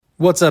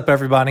What's up,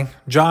 everybody?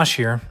 Josh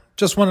here.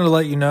 Just wanted to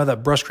let you know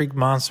that Brush Creek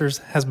Monsters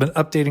has been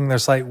updating their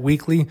site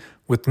weekly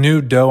with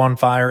new Doe on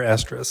Fire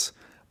estrus.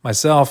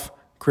 Myself,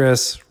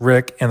 Chris,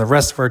 Rick, and the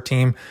rest of our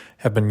team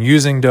have been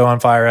using Doe on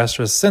Fire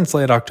estrus since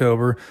late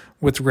October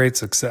with great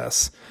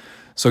success.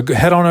 So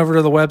head on over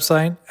to the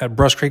website at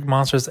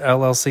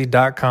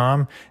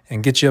brushcreekmonstersllc.com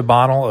and get you a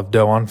bottle of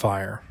Doe on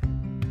Fire.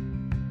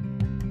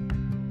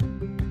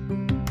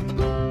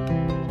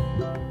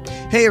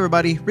 Hey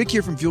everybody, Rick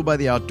here from Fueled by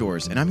the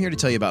Outdoors, and I'm here to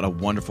tell you about a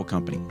wonderful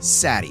company,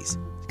 Saddies,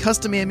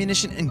 Custom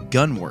Ammunition and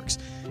Gunworks.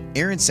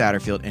 Aaron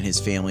Satterfield and his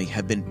family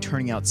have been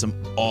turning out some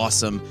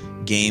awesome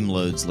game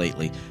loads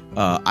lately.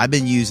 I've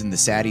been using the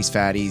Saddies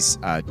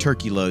Fatties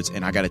turkey loads,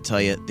 and I got to tell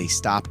you, they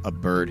stop a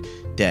bird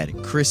dead.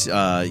 Chris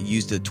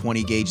used a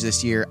 20 gauge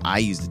this year. I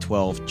used a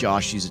 12.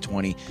 Josh used a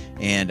 20.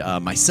 And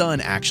my son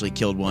actually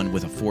killed one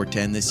with a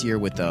 410 this year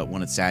with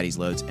one of Saddies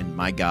loads. And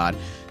my God,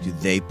 do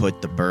they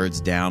put the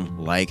birds down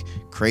like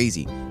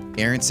crazy.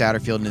 Aaron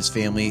Satterfield and his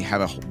family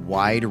have a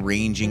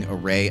wide-ranging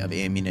array of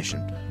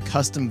ammunition.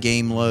 Custom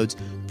game loads,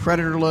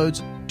 predator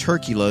loads,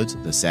 turkey loads,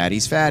 the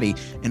Saddies Fatty,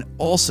 and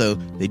also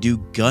they do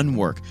gun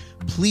work.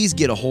 Please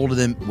get a hold of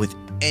them with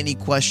any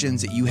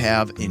questions that you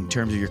have in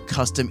terms of your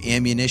custom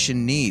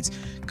ammunition needs.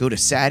 Go to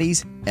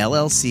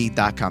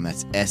saddiesllc.com.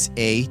 That's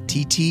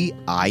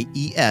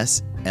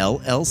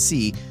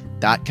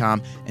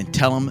SATTIESLLC.com and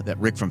tell them that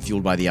Rick from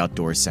Fueled by the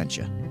Outdoors sent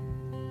you.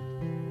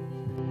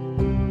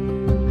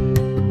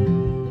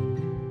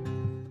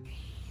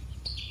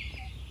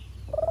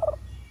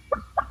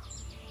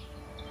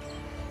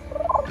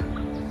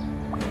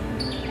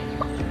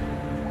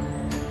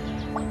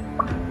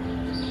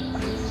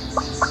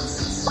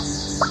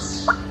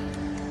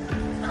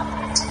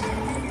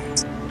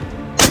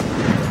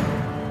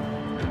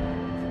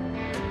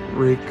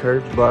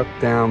 Recurve buck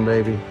down,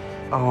 baby.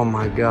 Oh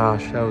my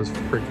gosh, that was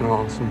freaking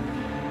awesome.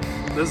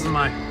 This is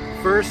my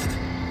first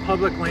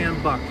public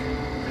land buck.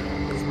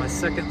 This is my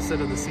second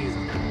set of the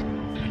season.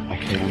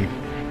 Okay,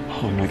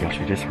 oh my gosh,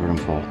 I just heard him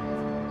fall.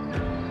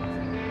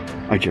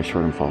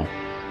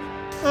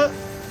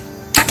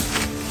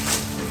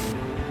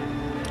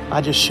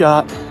 I just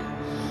shot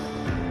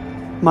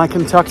my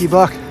Kentucky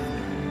buck.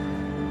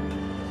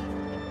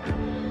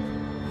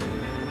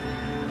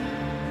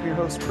 Your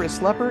host, Chris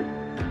Leppert.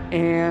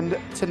 And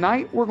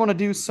tonight we're going to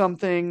do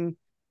something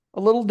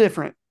a little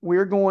different.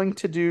 We're going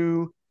to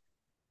do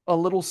a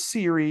little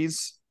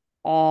series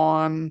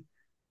on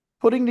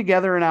putting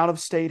together an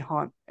out-of-state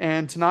hunt.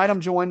 And tonight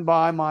I'm joined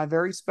by my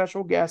very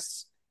special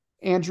guests,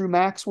 Andrew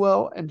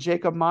Maxwell and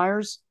Jacob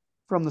Myers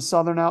from the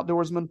Southern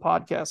Outdoorsman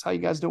podcast. How you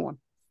guys doing?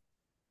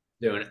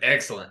 Doing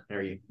excellent. How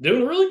are you?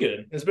 Doing really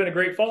good. It's been a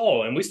great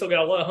fall, and we still got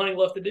a lot of hunting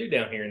left to do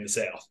down here in the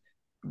South.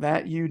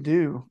 That you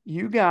do.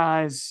 You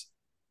guys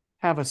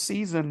have a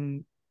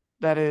season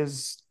that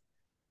is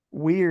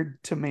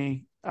weird to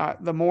me.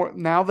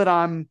 Now that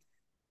I'm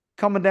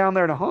coming down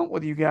there to hunt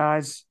with you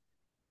guys,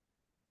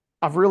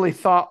 I've really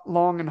thought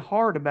long and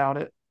hard about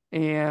it.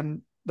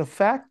 And the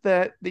fact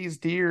that these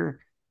deer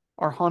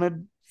are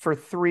hunted for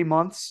 3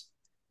 months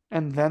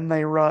and then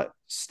they rut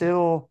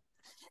still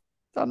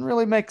doesn't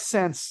really make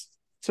sense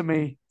to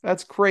me.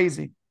 That's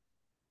crazy.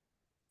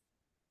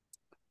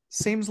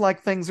 Seems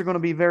like things are going to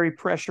be very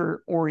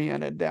pressure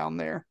oriented down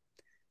there.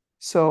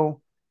 So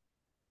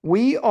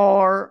we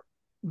are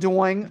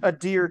doing a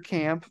deer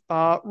camp.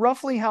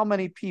 Roughly how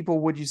many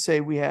people would you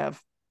say we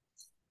have?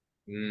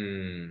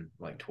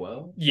 Like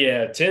 12?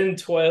 Yeah, 10,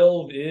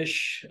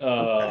 12-ish.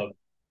 Okay.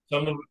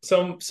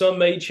 Some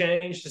may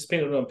change just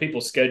depending on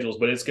people's schedules,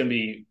 but it's going to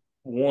be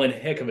one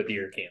heck of a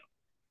deer camp.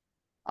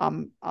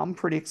 I'm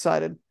pretty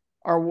excited.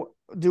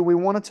 Do we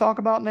want to talk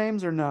about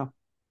names or no?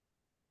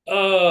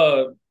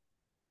 I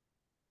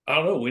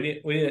don't know. We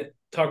didn't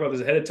talk about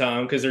this ahead of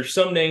time because there's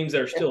some names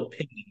that are still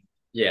pending.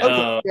 Yeah.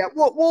 Okay. Yeah,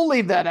 we'll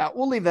leave that out.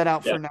 We'll leave that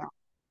out for now.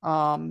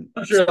 I'm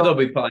sure there'll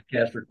be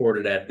podcasts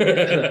recorded at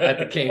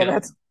the camp. Yeah,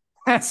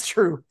 that's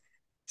true.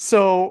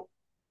 So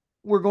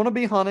we're going to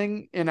be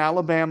hunting in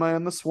Alabama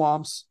in the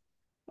swamps.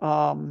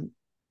 For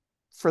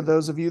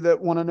those of you that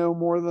want to know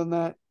more than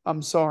that,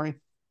 I'm sorry,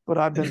 but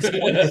I've been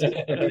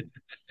spoiled.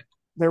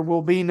 There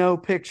will be no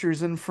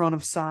pictures in front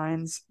of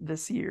signs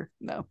this year.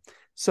 No.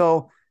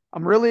 So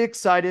I'm really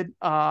excited.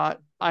 I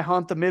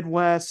hunt the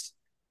Midwest.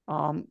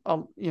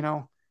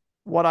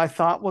 What I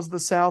thought was the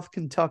South,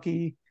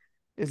 Kentucky,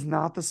 is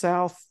not the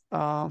South.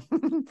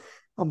 I'm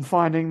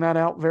finding that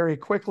out very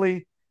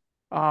quickly.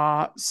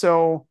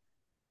 So,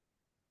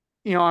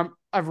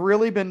 I've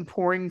really been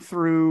pouring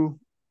through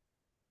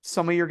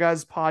some of your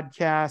guys'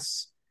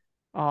 podcasts.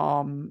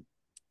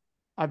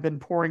 I've been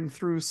pouring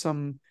through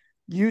some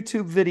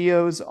YouTube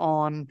videos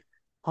on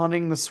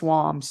hunting the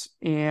swamps.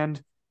 And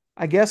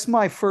I guess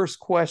my first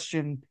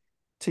question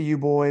to you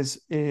boys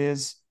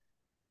is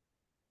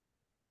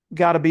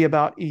got to be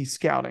about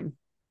e-scouting.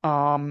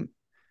 Are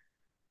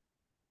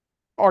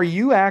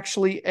you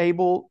actually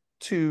able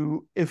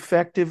to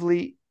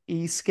effectively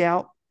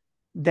e-scout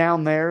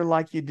down there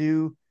like you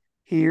do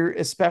here,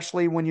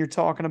 especially when you're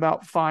talking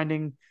about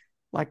finding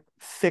like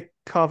thick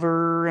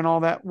cover and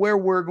all that, where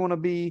we're going to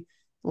be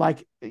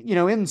like,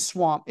 in a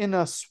swamp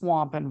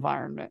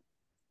environment?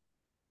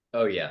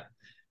 Oh yeah.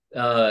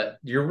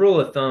 Your rule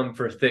of thumb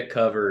for thick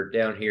cover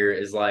down here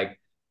is like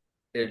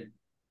it.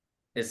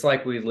 It's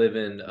like we live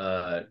in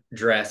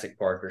Jurassic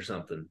Park or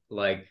something.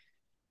 Like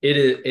it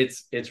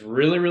is. It's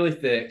really really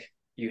thick.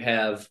 You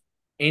have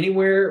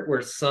anywhere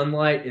where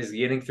sunlight is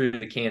getting through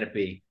the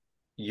canopy,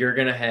 you're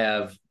gonna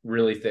have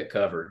really thick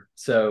cover.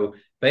 So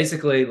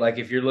basically, like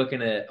if you're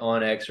looking at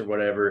OnX or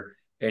whatever,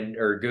 and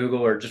or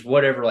Google or just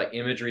whatever like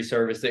imagery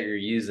service that you're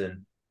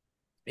using,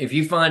 if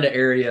you find an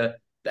area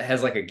that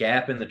has like a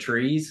gap in the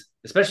trees,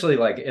 especially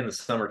like in the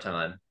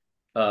summertime,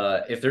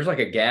 if there's like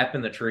a gap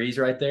in the trees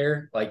right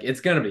there, like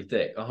it's gonna be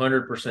thick.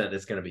 100%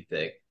 it's gonna be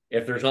thick.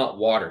 If there's not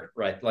water,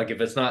 right? Like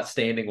if it's not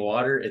standing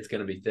water, it's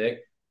gonna be thick.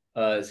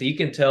 So you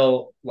can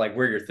tell like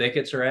where your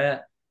thickets are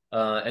at.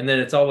 And then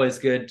it's always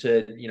good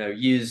to,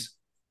 use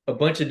a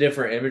bunch of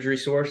different imagery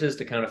sources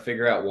to kind of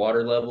figure out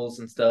water levels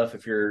and stuff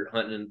if you're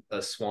hunting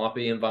a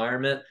swampy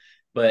environment.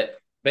 But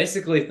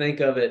basically think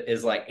of it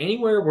as like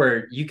anywhere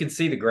where you can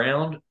see the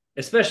ground,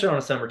 especially on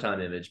a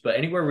summertime image, but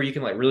anywhere where you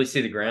can like really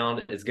see the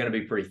ground, it's going to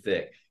be pretty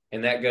thick.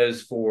 And that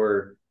goes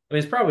for, I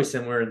mean, it's probably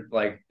similar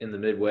like in the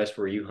Midwest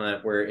where you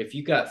hunt, where if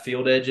you've got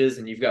field edges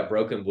and you've got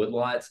broken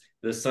woodlots,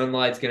 the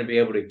sunlight's going to be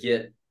able to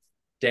get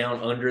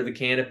down under the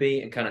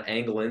canopy and kind of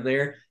angle in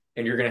there.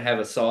 And you're going to have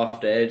a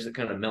soft edge that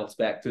kind of melts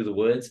back through the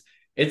woods.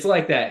 It's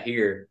like that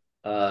here.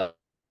 But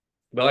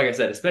like I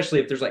said, especially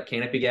if there's like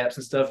canopy gaps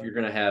and stuff, you're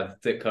going to have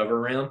thick cover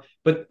around.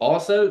 But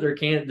also there's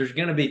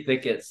going to be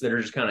thickets that are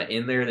just kind of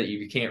in there that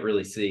you can't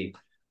really see.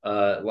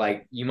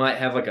 Like you might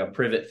have like a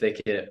privet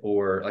thicket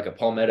or like a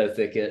palmetto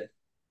thicket.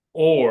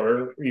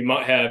 Or you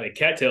might have a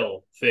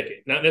cattail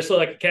thicket. Not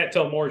necessarily like a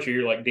cattail marsh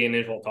here like Dan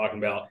Israel talking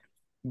about,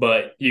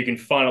 but you can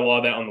find a lot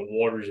of that on the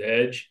water's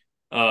edge.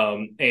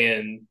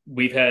 And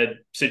we've had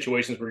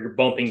situations where you're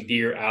bumping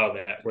deer out of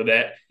that, where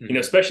that,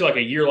 especially like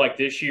a year like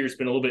this year, it's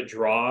been a little bit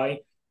dry.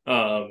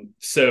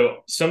 So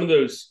some of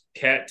those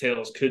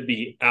cattails could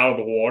be out of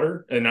the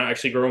water and not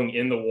actually growing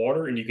in the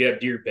water, and you could have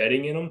deer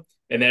bedding in them.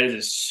 And that is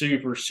a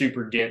super,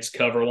 super dense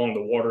cover along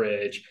the water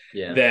edge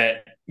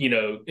that,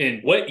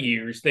 in wet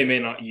years, they may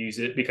not use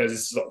it because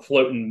it's a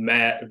floating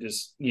mat of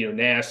just,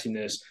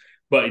 nastiness.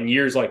 But in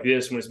years like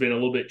this, when it's been a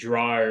little bit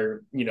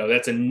drier,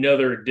 that's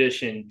another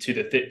addition to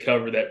the thick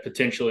cover that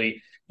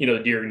potentially, the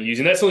deer can use.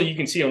 And that's something you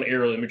can see on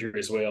aerial imagery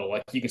as well.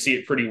 Like you can see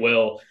it pretty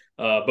well,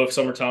 both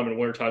summertime and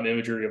wintertime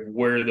imagery of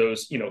where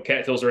those,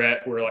 cattails are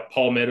at, where like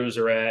palmettos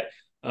are at,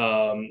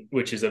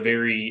 which is a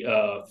very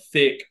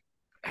thick.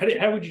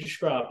 How would you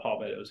describe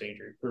palmettos,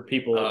 Andrew, for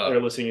people that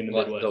are listening in the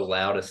Midwest? The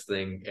loudest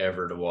thing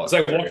ever to walk. It's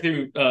like walk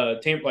through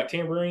like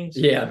tambourines.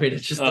 Yeah, I mean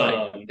it's just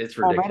like it's ridiculous.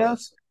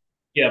 Palmettos?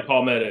 Yeah,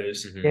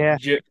 palmettos. Yeah.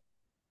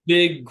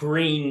 Big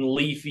green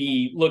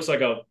leafy, looks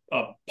like a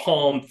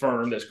palm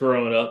fern that's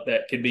growing up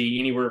that could be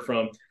anywhere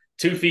from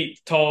 2 feet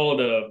tall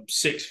to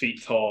 6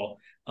 feet tall.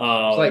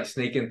 It's like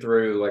sneaking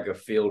through like a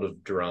field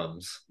of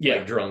drums. Yeah,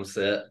 like drum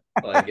set.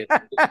 Like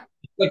it's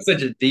like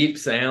such a deep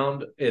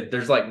sound.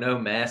 There's like no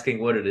masking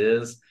what it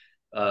is.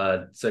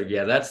 So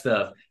yeah, that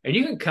stuff, and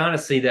you can kind of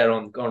see that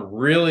on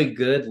really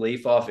good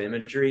leaf off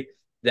imagery.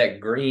 That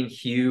green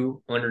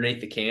hue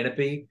underneath the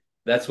canopy.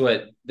 That's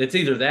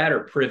either that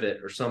or privet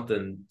or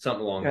something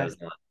along those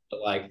lines. But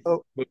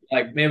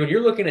like man, when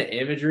you're looking at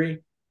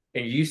imagery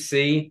and you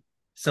see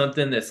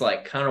something that's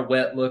like kind of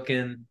wet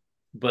looking,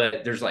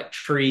 but there's like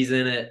trees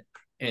in it,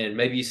 and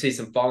maybe you see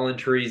some fallen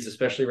trees,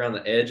 especially around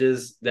the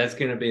edges, that's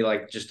going to be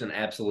like just an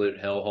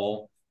absolute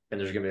hellhole, and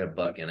there's going to be a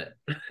buck in it,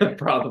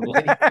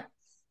 probably.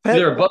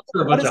 Either a buck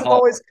or a bunch of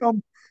hawks.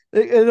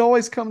 It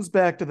always comes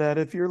back to that.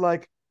 If you're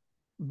like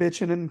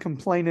bitching and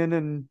complaining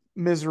and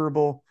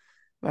miserable,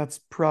 that's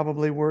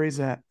probably where he's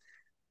at.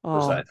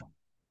 All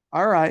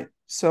right.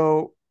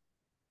 So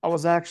I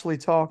was actually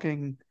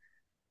talking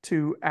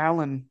to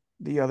Alan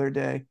the other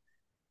day,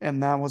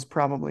 and that was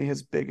probably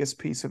his biggest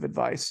piece of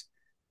advice,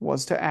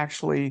 was to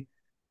actually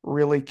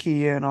really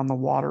key in on the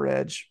water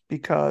edge,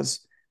 because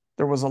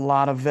there was a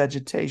lot of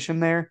vegetation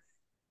there.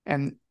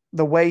 And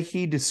the way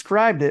he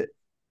described it,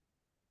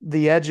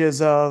 the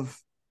edges of,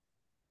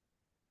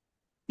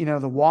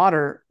 the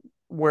water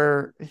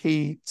where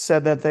he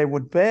said that they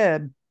would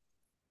bed,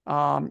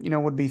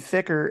 would be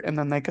thicker, and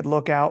then they could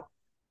look out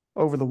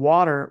over the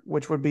water,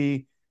 which would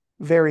be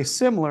very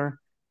similar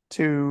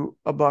to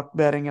a buck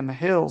bedding in the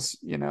hills,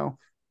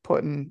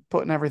 putting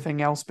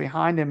everything else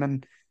behind him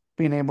and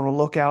being able to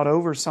look out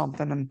over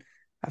something. And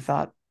I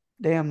thought,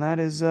 damn,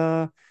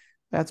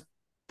 that's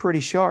pretty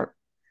sharp.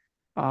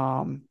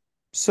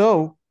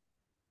 So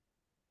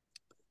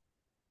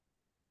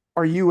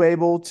are you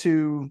able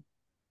to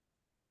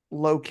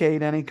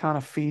locate any kind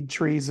of feed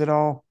trees at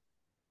all,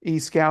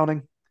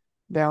 e-scouting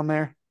down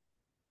there?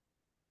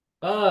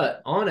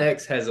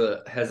 OnX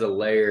has a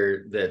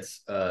layer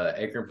that's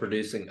acorn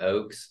producing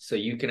oaks, so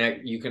you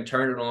can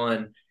turn it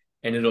on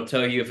and it'll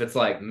tell you if it's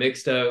like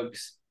mixed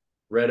oaks,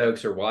 red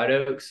oaks, or white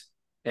oaks,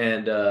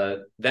 and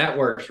that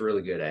works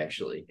really good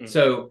actually.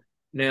 So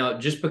Now,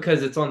 just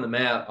because it's on the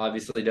map,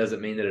 obviously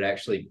doesn't mean that it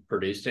actually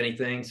produced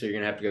anything. So you're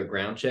gonna have to go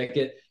ground check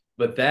it.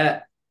 But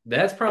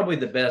that's probably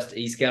the best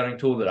e-scouting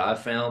tool that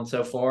I've found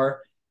so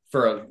far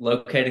for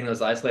locating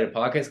those isolated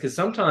pockets. Because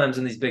sometimes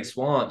in these big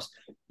swamps,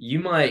 you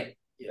might,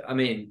 I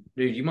mean,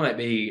 dude, you might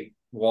be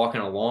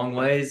walking a long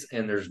ways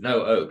and there's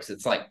no oaks.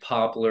 It's like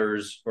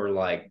poplars or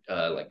like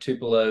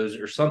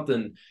tupelos or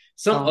something,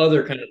 some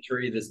other kind of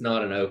tree that's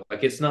not an oak.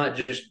 Like it's not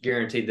just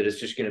guaranteed that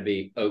it's just going to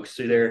be oaks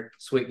through there,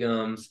 sweet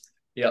gums,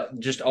 yeah,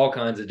 just all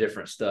kinds of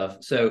different stuff.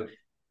 So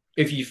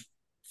if you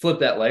flip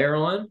that layer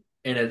on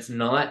and it's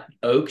not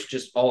oaks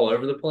just all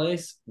over the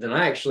place, then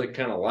I actually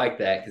kind of like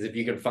that because if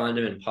you can find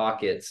them in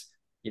pockets,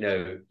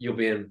 you'll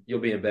be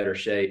in better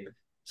shape.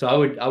 So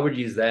I would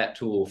use that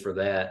tool for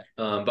that.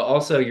 But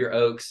also your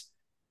oaks,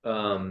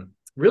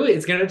 really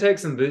it's going to take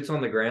some boots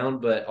on the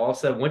ground, but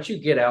also once you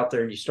get out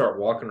there and you start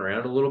walking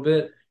around a little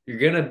bit, you're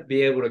going to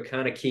be able to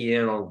kind of key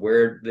in on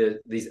where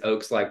these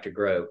oaks like to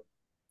grow.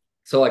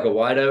 So like a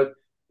white oak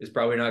is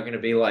probably not going to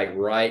be like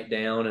right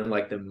down in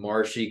like the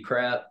marshy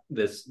crap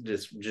that's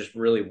just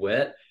really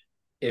wet.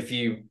 If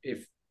you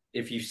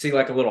see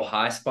like a little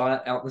high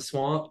spot out in the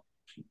swamp,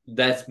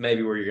 that's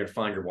maybe where you're going to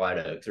find your white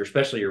oaks or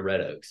especially your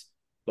red oaks.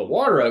 But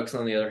water oaks,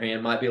 on the other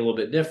hand, might be a little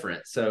bit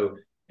different. So,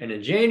 and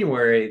in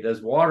January,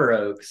 those water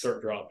oaks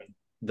Start dropping.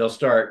 they'll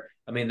start.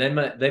 I mean, they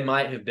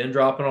might have been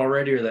dropping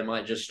already, or they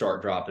might just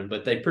start dropping.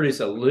 But they produce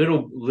a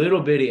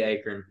little bitty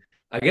acorn.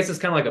 I guess it's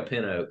kind of like a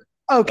pin oak.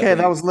 Okay, Like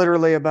that was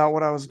literally about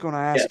what I was going to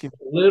yeah, ask you.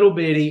 little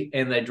bitty,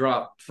 and they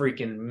drop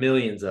freaking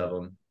millions of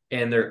them,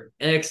 and they're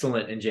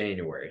excellent in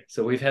January.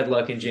 So we've had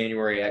luck in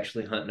January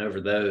actually hunting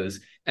over those,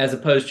 as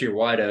opposed to your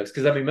white oaks.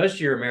 Because I mean, most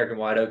of your American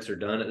white oaks are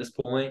done at this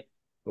point.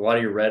 A lot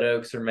of your red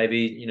oaks are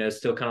maybe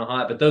still kind of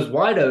hot, but those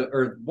white oak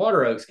or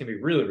water oaks can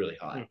be really really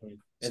hot. Mm-hmm.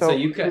 And So so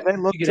you do they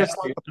look you get just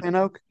out like the pin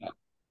oak?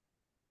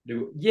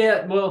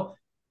 yeah, well,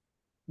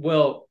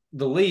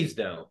 the leaves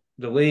don't.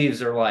 The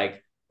leaves are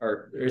like,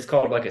 or it's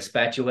called like a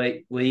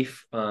spatulate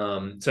leaf.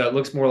 So it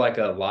looks more like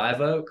a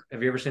live oak.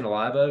 Have you ever seen a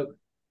live oak?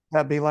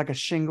 That'd be like a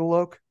shingle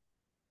oak.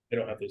 They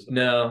don't have those.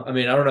 No, I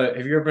mean I don't know.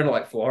 Have you ever been to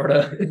like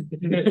Florida?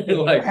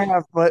 I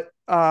have, but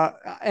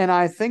and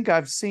I think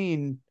I've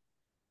seen.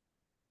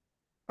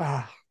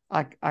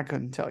 I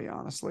couldn't tell you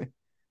honestly.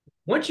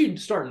 Once you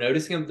start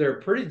noticing them, they're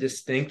a pretty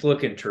distinct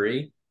looking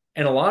tree,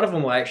 and a lot of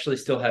them will actually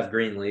still have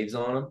green leaves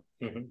on them.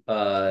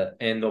 Mm-hmm.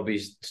 And they'll be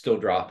still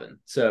dropping.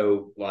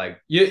 So like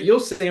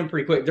you'll see them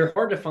pretty quick. They're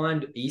hard to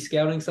find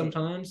e-scouting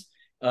sometimes,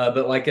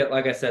 but like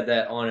I said,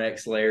 that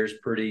Onyx layer is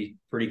pretty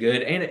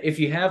good. And if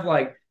you have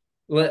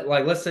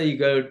let's say you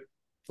go to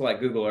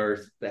like Google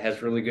Earth that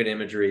has really good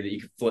imagery that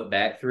you can flip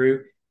back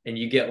through, and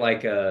you get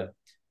like a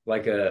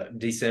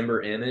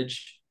December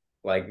image,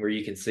 like where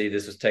you can see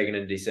this was taken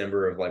in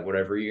December of like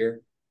whatever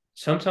year.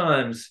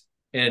 Sometimes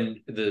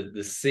in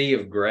the sea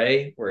of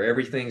gray, where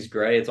everything's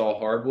gray, it's all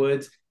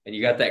hardwoods, and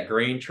you got that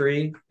green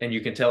tree, and you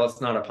can tell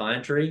it's not a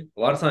pine tree.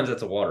 A lot of times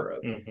that's a water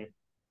oak, Mm-hmm.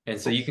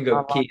 and so you can I go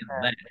like key in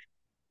that.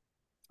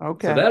 that.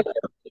 Okay. So that,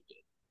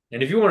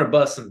 and if you want to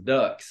bust some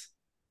ducks,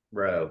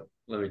 bro,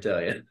 let me tell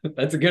you,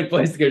 that's a good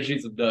place to go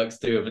shoot some ducks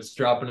too. If it's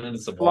dropping into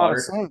some A lot of water,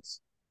 sense.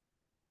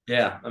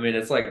 yeah, I mean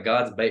it's like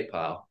God's bait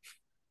pile.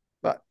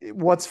 But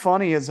what's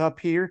funny is up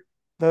here,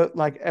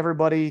 like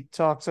everybody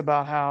talks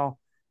about how,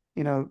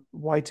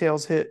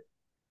 whitetails hit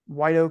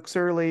white oaks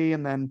early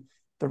and then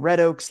the red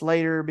oaks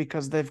later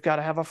because they've got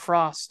to have a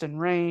frost and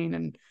rain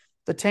and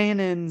the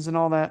tannins and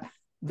all that.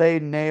 They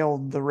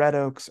nailed the red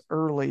oaks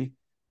early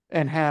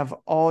and have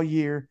all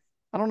year.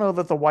 I don't know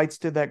that the whites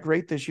did that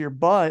great this year,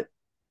 but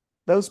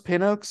those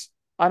pin oaks,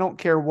 I don't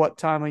care what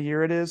time of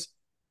year it is,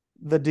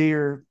 the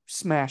deer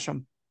smash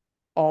them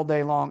all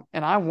day long.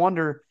 And I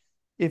wonder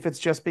if it's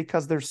just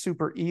because they're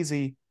super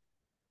easy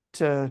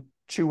to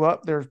chew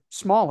up. They're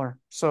smaller.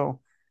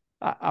 So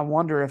I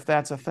wonder if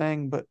that's a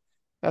thing, but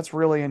that's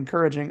really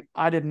encouraging.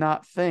 I did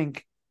not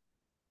think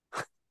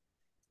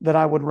that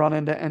I would run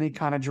into any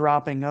kind of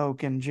dropping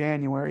oak in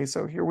January.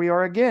 So here we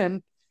are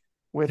again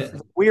with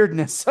the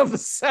weirdness of the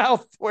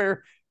South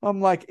where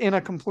I'm like in a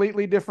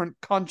completely different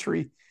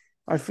country.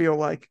 I feel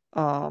like,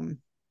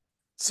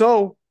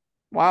 so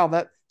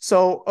wow,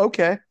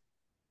 okay.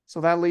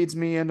 So that leads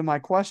me into my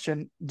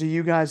question. Do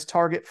you guys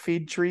target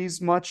feed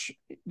trees much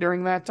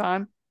during that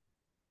time?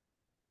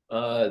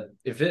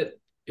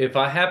 If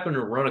I happen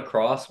to run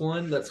across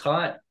one that's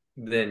hot,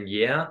 then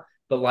yeah.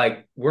 But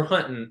like we're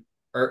hunting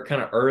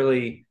kind of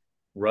early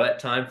rut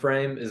time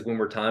frame is when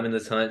we're timing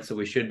this hunt, so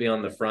we should be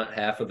on the front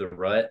half of the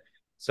rut.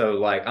 So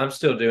like I'm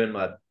still doing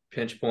my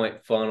pinch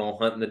point funnel,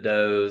 hunting the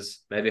does,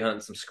 maybe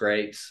hunting some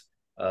scrapes,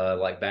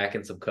 like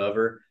backing some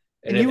cover.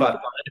 And if I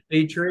find a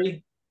feed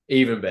tree,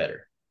 even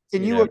better.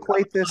 Can you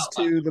equate this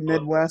to the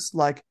Midwest?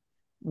 Like,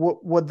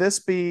 would this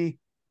be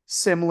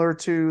similar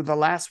to the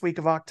last week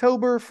of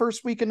October,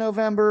 first week of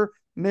November,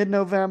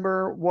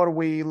 mid-November? What are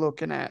we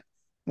looking at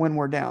when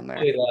we're down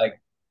there?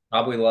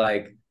 Probably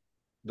like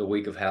the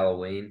week of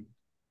Halloween.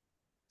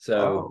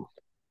 So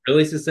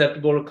really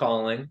susceptible to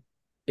calling.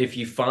 If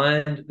you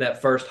find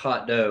that first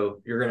hot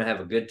doe, you're going to have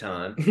a good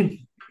time.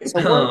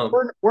 So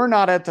we're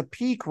not at the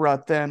peak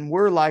rut then.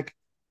 We're like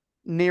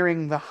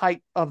nearing the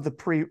height of the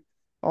pre.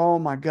 Oh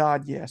my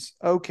God, yes.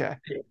 Okay.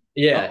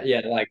 Yeah.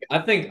 Like I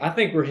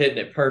think we're hitting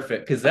it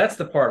perfect because that's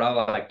the part I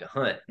like to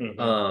hunt.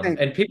 Mhm.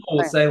 And people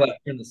will say like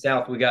in the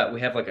South we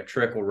have like a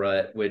trickle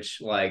rut, which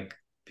like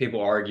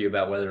people argue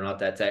about whether or not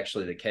that's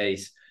actually the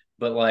case.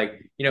 But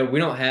like we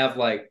don't have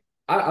like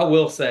I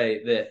will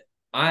say that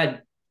I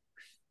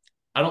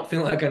I don't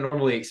feel like I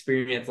normally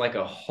experience like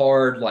a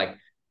hard like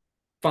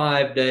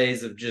 5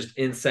 days of just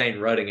insane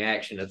rutting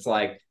action. It's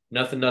like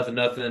nothing,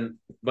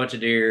 bunch of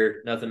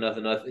deer, nothing,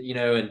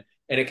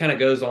 and it kind of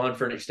goes on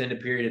for an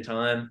extended period of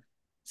time.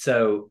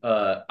 So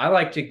I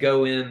like to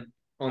go in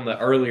on the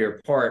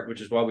earlier part,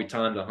 which is why we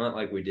timed the hunt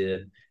like we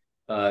did.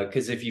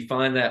 Because if you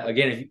find that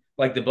again, if you,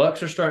 like the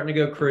bucks are starting to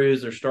go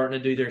cruise, they're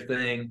starting to do their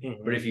thing.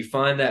 Mhm. But if you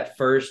find that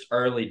first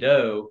early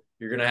doe,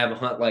 you're gonna have a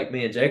hunt like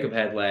me and Jacob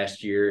had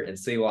last year and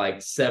see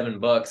like 7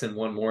 bucks in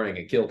one morning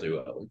and kill 2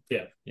 of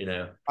them.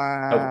 Yeah.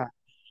 Oh,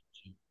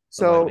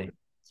 So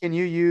can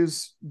you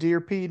use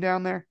deer pee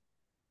down there?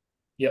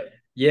 Yep.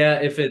 yeah,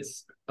 if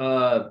it's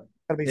Gotta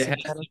be it has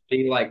to synthetic.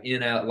 be like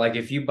in out. Like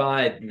if you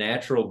buy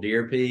natural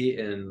deer pee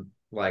in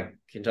like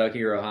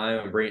Kentucky or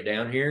Ohio and bring it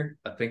down here,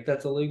 I think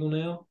that's illegal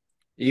now.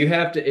 You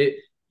have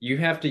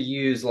to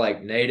use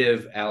like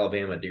native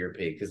Alabama deer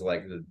pee because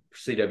like the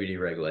CWD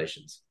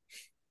regulations.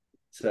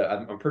 So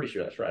I'm pretty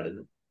sure that's right, isn't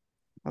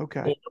it?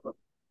 Okay. Or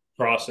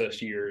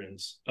processed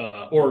urines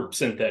or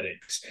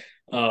synthetics.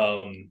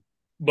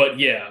 But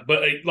yeah,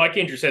 but like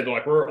Andrew said,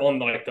 like we're on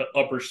like the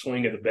upper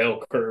swing of the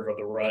bell curve of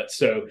the rut.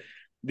 So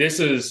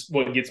this is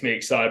what gets me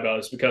excited about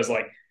is because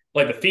like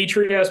the feed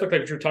tree aspect,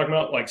 like you're talking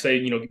about, like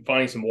say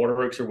finding some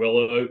water oaks or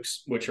willow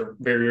oaks, which are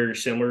very very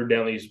similar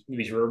down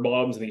these river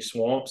bottoms and these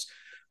swamps.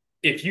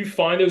 If you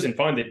find those and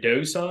find the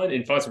doe sign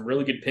and find some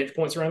really good pinch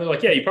points around there,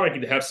 like yeah, you probably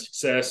could have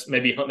success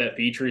maybe hunting that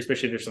feed tree,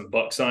 especially if there's some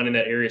buck sign in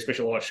that area,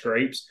 especially a lot of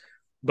scrapes.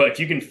 But if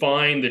you can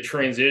find the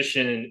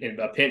transition and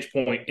a pinch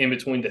point in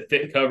between the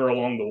thick cover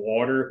along the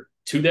water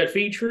to that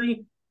feed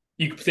tree,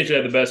 you could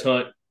potentially have the best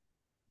hunt.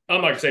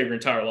 I'm not gonna say your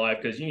entire life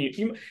because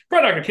you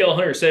probably not gonna kill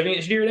a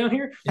 170-inch deer down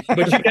here,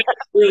 but you got a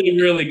really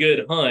really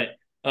good hunt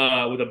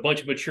with a bunch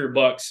of mature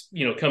bucks,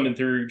 coming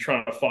through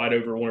trying to fight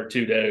over 1 or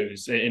 2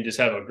 does and just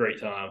have a great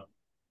time.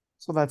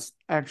 So that's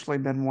actually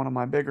been one of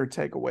my bigger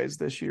takeaways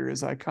this year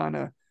is I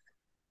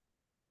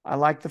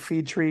like the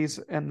feed trees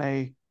and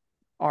they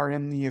are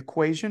in the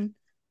equation,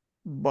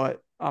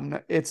 but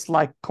it's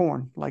like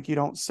corn, like you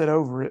don't sit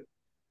over it.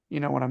 You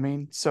know what I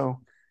mean? So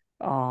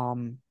I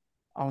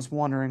was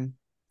wondering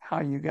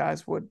how you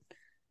guys would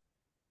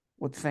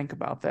think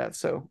about that.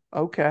 So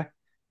okay.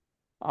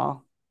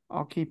 I'll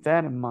keep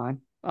that in mind.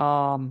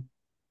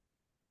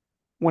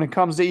 When it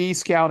comes to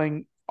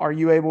e-scouting, are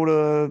you able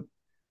to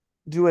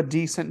do a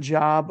decent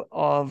job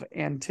of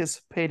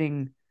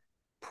anticipating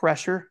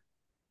pressure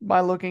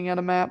by looking at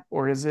a map,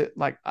 or is it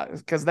like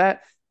because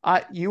that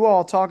I you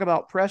all talk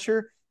about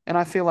pressure, and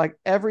I feel like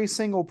every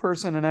single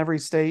person in every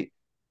state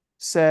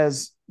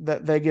says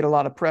that they get a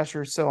lot of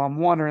pressure. So I'm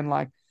wondering,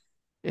 like,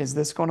 is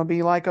this going to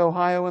be like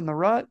Ohio in the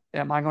rut?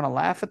 Am I going to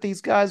laugh at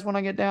these guys when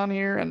I get down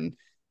here and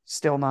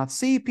still not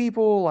see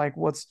people? Like,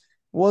 what's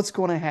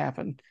going to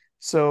happen?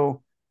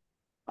 So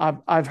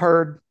I've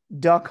heard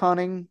duck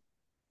hunting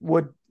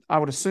would I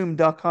would assume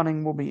duck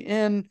hunting will be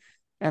in,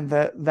 and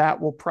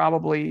that will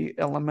probably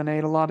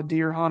eliminate a lot of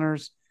deer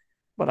hunters.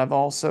 But I've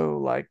also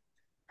like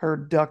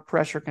heard duck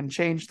pressure can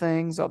change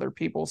things. Other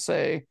people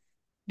say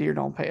deer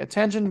don't pay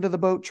attention to the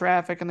boat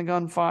traffic and the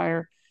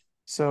gunfire.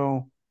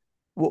 So,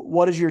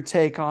 what is your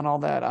take on all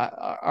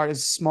that?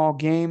 Is small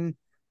game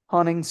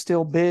hunting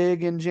still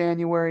big in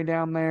January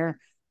down there?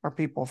 Are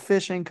people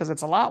fishing? Because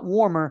it's a lot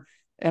warmer,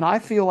 and I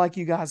feel like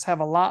you guys have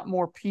a lot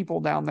more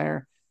people down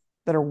there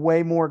that are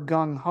way more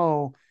gung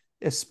ho,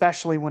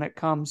 especially when it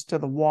comes to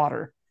the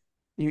water.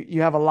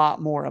 You have a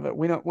lot more of it.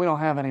 We don't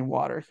have any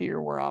water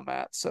here where I'm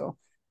at, so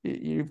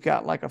you've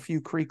got like a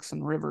few creeks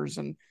and rivers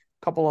and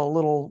a couple of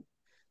little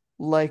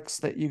lakes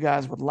that you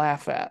guys would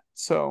laugh at.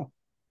 So,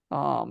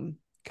 kind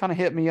of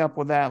hit me up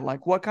with that.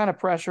 Like, what kind of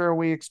pressure are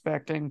we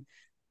expecting?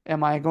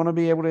 Am I going to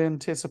be able to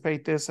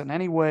anticipate this in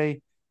any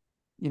way?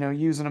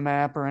 Using a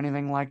map or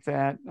anything like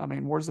that. I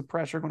mean, where's the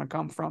pressure going to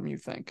come from, you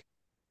think?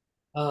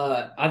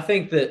 I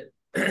think that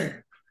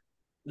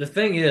the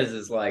thing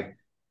is like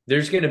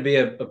there's going to be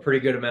a pretty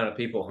good amount of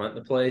people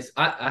hunting the place.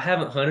 I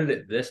haven't hunted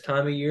it this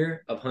time of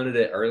year. I've hunted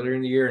it earlier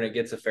in the year, and it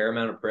gets a fair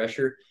amount of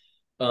pressure.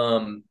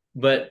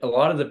 But a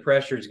lot of the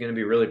pressure is going to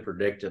be really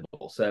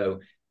predictable. So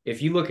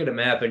if you look at a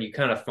map and you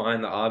kind of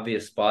find the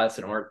obvious spots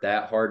that aren't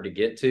that hard to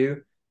get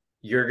to,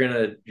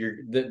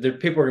 the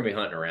people are going to be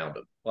hunting around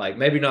them. Like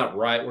maybe not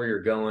right where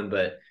you're going,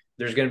 but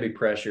there's going to be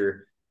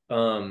pressure.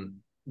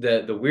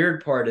 The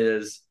weird part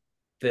is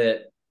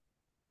that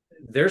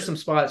there's some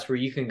spots where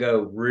you can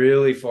go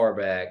really far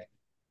back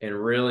and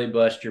really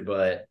bust your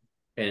butt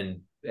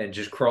and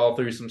just crawl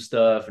through some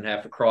stuff and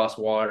have to cross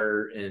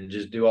water and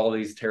just do all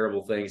these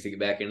terrible things to get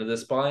back into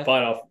this spot.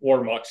 Fight off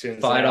water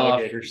moccasins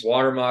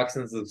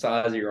the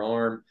size of your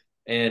arm.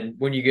 And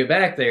when you get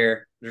back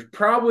there, there's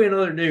probably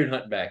another dude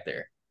hunting back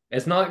there.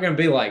 It's not going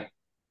to be like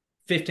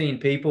 15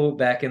 people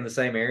back in the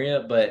same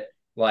area, but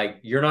like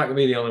you're not going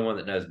to be the only one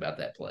that knows about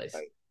that place.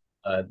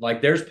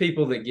 Like there's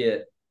people that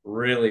get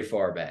really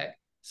far back.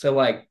 So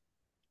like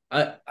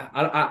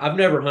I've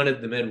never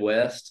hunted the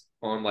Midwest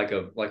on like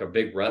a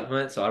big rut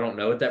hunt, so I don't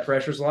know what that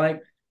pressure's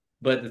like.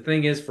 But the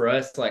thing is, for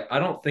us, like I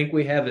don't think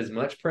we have as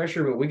much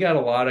pressure, but we got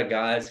a lot of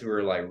guys who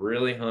are like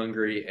really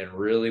hungry and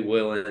really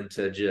willing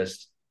to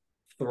just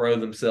throw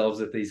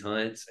themselves at these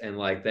hunts, and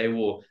like they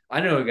will.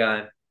 I know a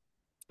guy.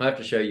 I have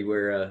to show you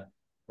where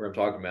I'm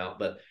talking about,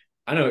 but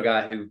I know a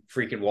guy who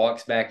freaking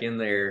walks back in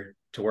there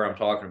to where I'm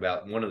talking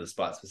about, one of the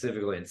spots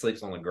specifically, and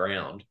sleeps on the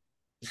ground.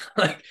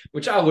 Like,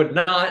 which I would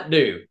not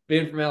do.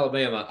 Being from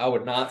Alabama, I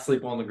would not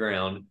sleep on the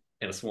ground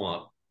in a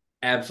swamp.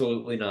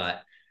 Absolutely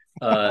not.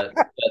 But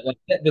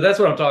that's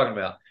what I'm talking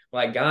about.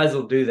 Like guys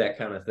will do that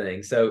kind of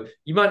thing. So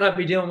you might not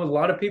be dealing with a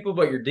lot of people,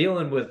 but you're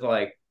dealing with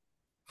like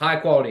high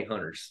quality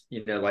hunters.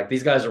 You know, like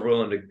these guys are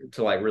willing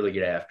to like really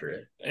get after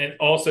it. And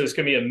also, it's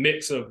going to be a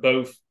mix of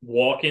both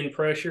walk-in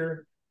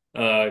pressure,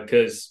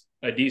 because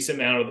a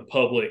decent amount of the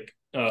public,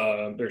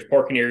 there's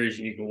parking areas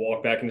and you can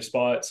walk back into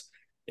spots,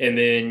 and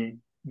then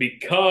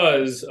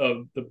because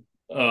of the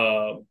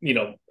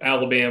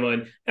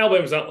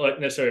Alabama's not like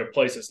necessarily a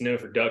place that's known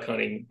for duck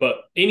hunting, but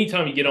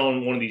anytime you get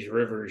on one of these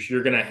rivers,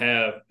 you're going to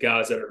have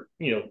guys that are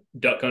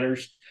duck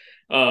hunters.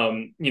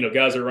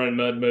 Guys are running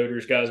mud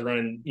motors, guys are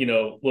running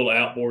little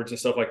outboards and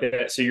stuff like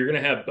that. So you're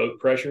going to have boat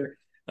pressure.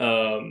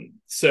 But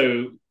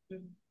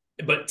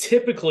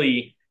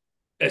typically,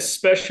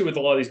 especially with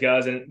a lot of these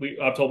guys, and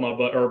I've told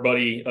our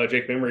buddy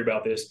Jake Memory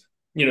about this.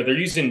 They're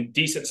using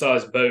decent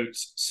sized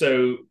boats,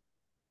 so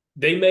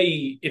they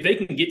may, if they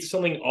can get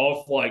something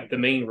off like the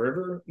main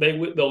river,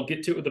 they'll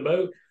get to it with the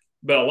boat.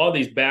 But a lot of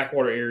these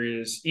backwater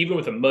areas, even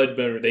with a mud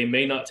motor, they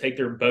may not take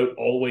their boat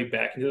all the way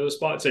back into those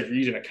spots. So if you're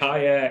using a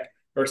kayak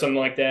or something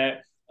like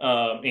that,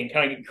 and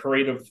kind of get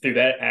creative through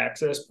that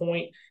access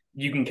point,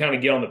 you can kind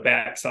of get on the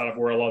backside of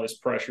where a lot of this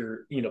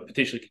pressure,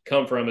 potentially could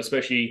come from,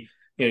 especially,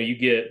 you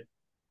get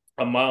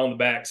a mile on the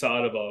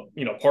backside of a,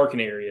 parking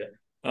area.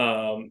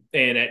 And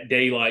at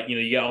daylight,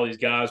 you got all these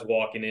guys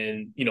walking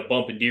in,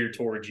 bumping deer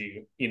towards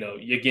you.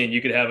 Again, you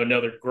could have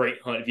another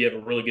great hunt if you have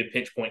a really good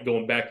pinch point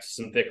going back to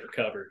some thicker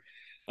cover.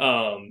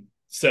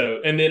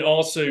 And then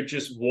also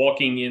just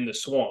walking in the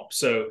swamp.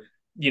 So,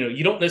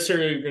 you don't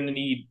necessarily going to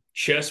need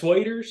chest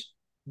waders,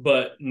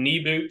 but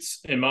knee boots,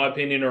 in my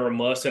opinion, are a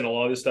must in a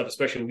lot of this stuff,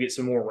 especially when we get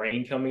some more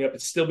rain coming up.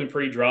 It's still been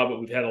pretty dry, but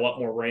we've had a lot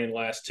more rain the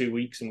last 2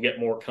 weeks and get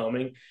more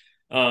coming.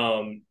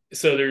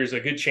 So there's a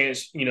good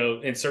chance,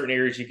 in certain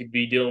areas you could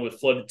be dealing with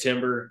flooded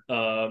timber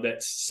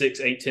that's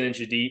 6, 8, 10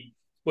 inches deep,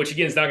 which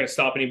again is not going to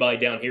stop anybody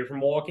down here from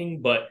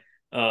walking, but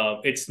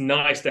it's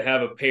nice to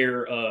have a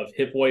pair of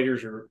hip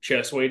waders or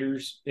chest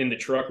waders in the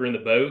truck or in the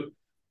boat,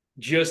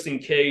 just in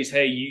case,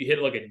 hey, you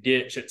hit like a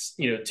ditch that's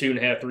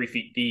 2.5, 3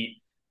 feet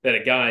deep that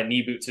a guy in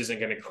knee boots isn't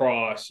going to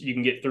cross. You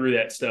can get through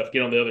that stuff,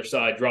 get on the other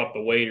side, drop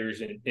the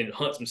waders, and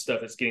hunt some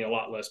stuff that's getting a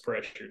lot less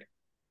pressured.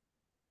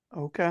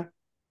 Okay.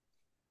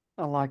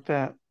 I like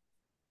that.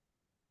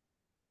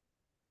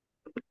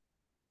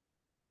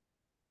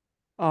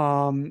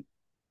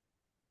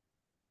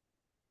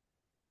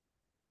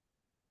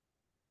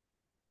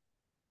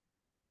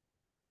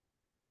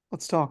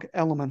 Let's talk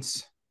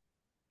elements.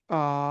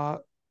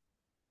 What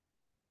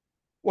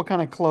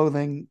kind of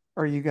clothing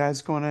are you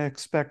guys going to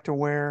expect to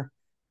wear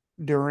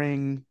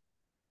during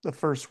the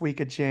first week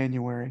of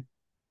January?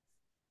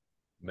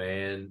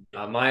 Man,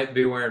 I might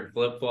be wearing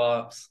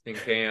flip-flops in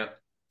camp.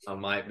 I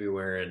might be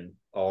wearing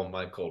all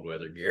my cold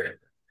weather gear.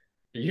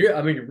 You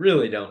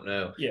really don't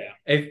know. Yeah.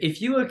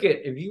 If you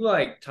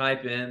like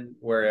type in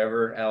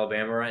wherever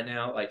Alabama right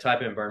now, like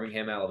type in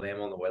Birmingham,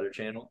 Alabama on the Weather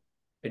Channel,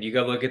 and you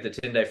go look at the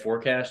 10-day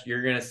forecast,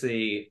 you're gonna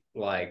see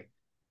like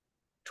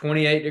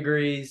 28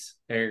 degrees,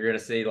 and you're gonna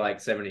see like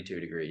 72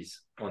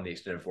 degrees on the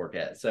extended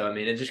forecast. So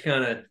it just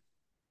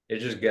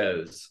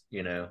goes,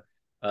 Yeah,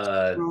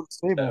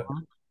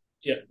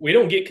 we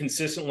don't get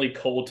consistently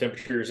cold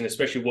temperatures, and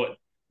especially what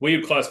we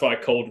would classify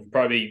cold would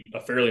probably a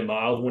fairly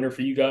mild winter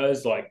for you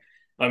guys. Like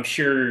I'm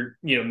sure,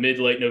 mid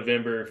late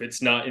November, if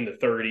it's not in the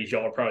 30s,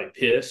 y'all are probably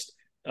pissed.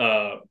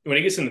 When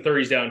it gets in the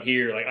 30s down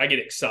here, like I get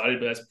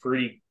excited, but that's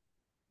pretty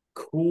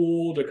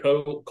cool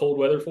to cold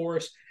weather for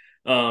us.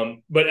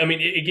 But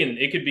again,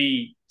 it could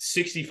be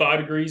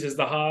 65 degrees as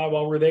the high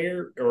while we're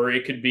there, or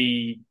it could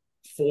be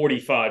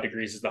 45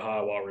 degrees as the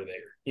high while we're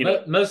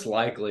there. Most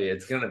likely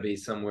it's going to be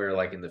somewhere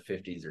like in the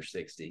 50s or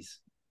 60s.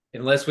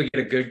 Unless we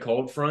get a good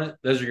cold front,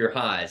 those are your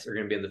highs are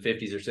going to be in the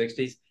 50s or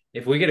 60s.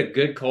 If we get a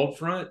good cold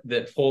front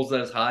that pulls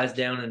those highs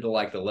down into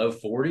like the low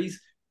 40s,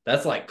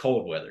 that's like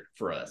cold weather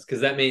for us, because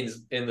that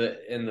means in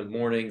the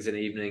mornings and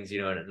evenings,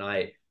 and at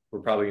night we're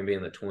probably going to be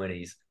in the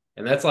 20s,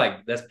 and that's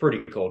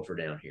pretty cold for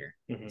down here.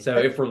 Mm-hmm. So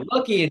if we're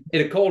lucky and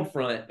hit a cold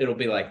front, it'll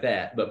be like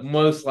that, but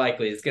most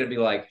likely it's going to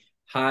be like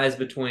highs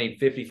between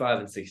 55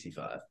 and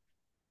 65.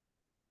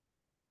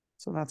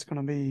 So that's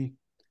going to be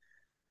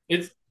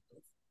it's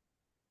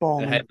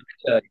balmy. Hey,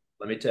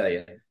 let me tell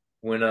you,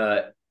 when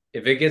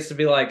if it gets to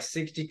be like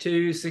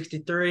 62,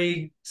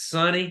 63,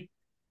 sunny,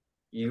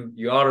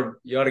 you ought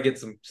to get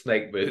some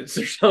snake boots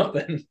or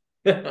something.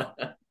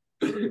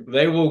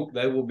 They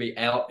will be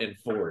out in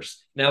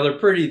force. Now they're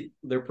pretty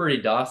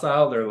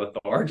docile. They're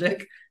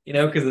lethargic,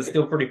 because it's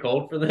still pretty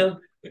cold for them.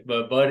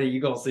 But buddy,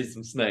 you're gonna see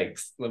some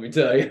snakes. Let me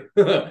tell you.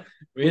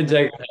 Me and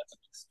Jacob had some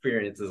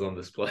experiences on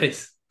this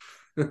place.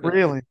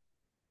 Really?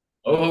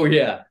 Oh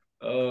yeah.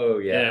 Oh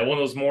yeah. Yeah, one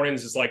of those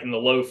mornings is like in the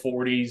low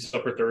 40s,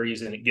 upper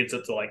 30s, and it gets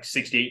up to like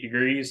 68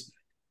 degrees.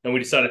 And we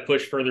decided to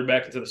push further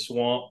back into the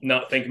swamp,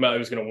 not thinking about it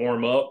was going to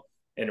warm up.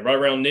 And right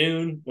around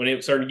noon, when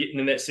it started getting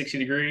in that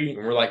 60-degree,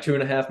 And we're like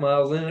 2.5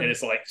 miles in. and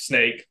it's like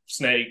snake,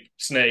 snake,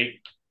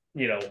 snake,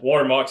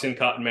 water moccasin,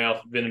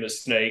 cottonmouth,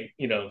 venomous snake,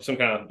 some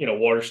kind of,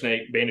 water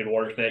snake, banded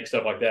water snake,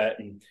 stuff like that.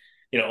 And,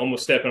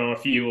 almost stepping on a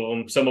few of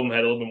them. Some of them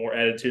had a little bit more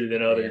attitude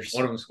than others.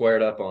 One of them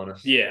squared up on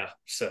us. Yeah.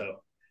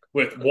 So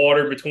with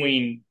water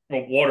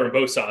on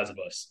both sides of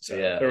us. So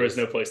Yeah, there was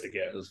no place to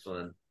go. It was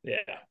fun. Yeah.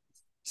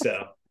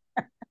 So.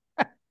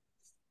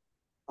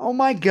 Oh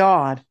my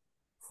God.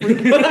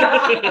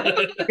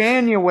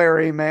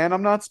 January, man.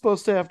 I'm not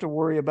supposed to have to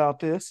worry about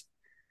this.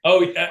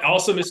 Oh,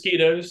 also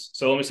mosquitoes.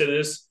 So let me say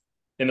this.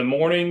 In the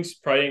mornings,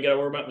 probably ain't got to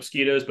worry about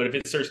mosquitoes, but if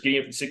it starts getting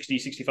up to 60,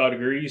 65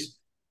 degrees,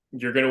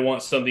 you're going to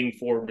want something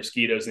for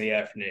mosquitoes in the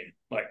afternoon,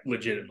 like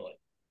legitimately.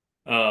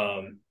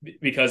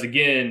 Because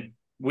again,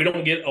 we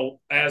don't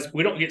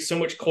get so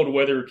much cold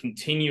weather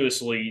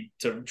continuously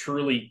to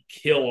truly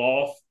kill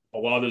off a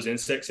lot of those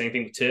insects, same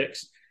thing with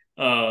ticks.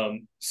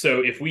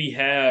 So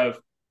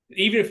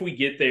even if we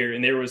get there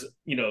and there was, a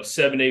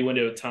 7-day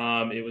window of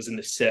time, it was in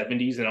the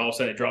 70s and all of a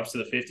sudden it drops to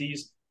the 50s,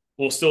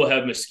 we'll still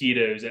have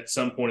mosquitoes at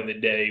some point in the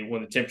day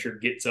when the temperature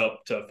gets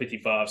up to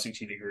 55,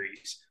 60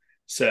 degrees.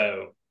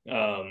 So,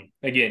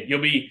 again, you're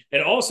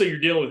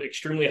dealing with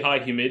extremely high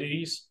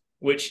humidities,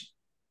 which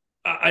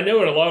I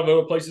know in a lot of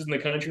other places in the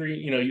country,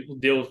 you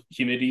deal with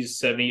humidities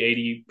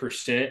 70,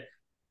 80%.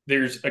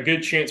 There's a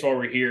good chance while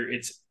we're here,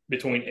 it's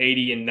between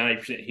 80 and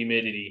 90%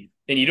 humidity.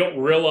 And you don't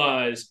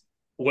realize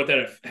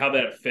how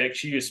that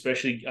affects you,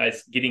 especially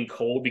as getting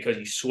cold, because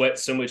you sweat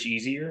so much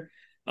easier.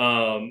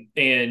 And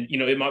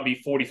it might be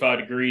 45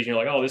 degrees and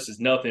you're like, oh, this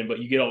is nothing, but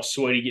you get all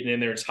sweaty getting in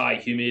there. It's high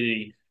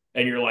humidity.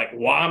 And you're like,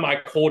 why am I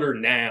colder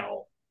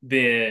now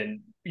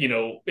than,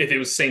 if it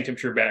was the same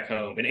temperature back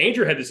home? And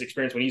Andrew had this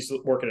experience when he used to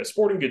work at a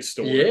sporting goods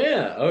store.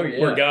 Yeah. Oh yeah.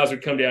 Where guys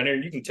would come down here,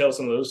 and you can tell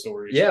some of those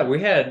stories. Yeah,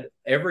 we had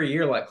every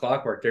year like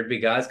clockwork. There'd be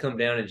guys come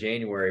down in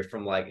January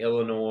from like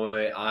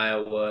Illinois,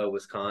 Iowa,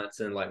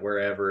 Wisconsin, like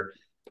wherever.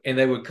 And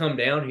they would come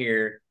down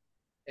here,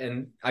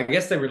 and I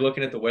guess they were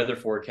looking at the weather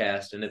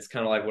forecast, and it's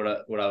kind of like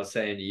what I was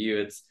saying to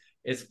you.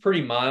 It's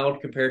pretty mild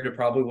compared to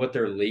probably what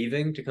they're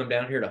leaving to come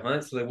down here to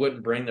hunt, so they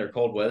wouldn't bring their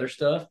cold weather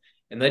stuff.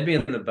 And they'd be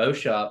in the bow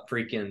shop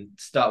freaking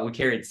stop. We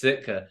carried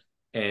Sitka,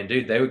 and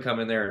dude, they would come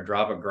in there and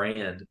drop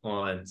 $1,000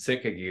 on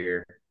Sitka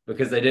gear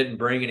because they didn't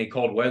bring any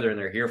cold weather, and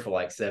they're here for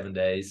like 7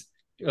 days,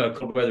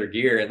 cold weather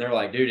gear. And they're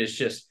like, dude, it's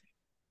just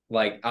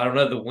like, I don't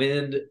know, the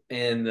wind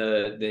and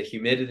the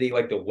humidity,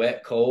 like the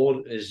wet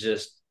cold is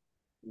just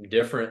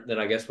different than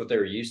I guess what they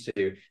were used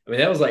to. I mean,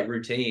 that was like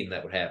routine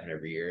that would happen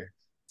every year.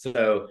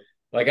 So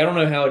like, I don't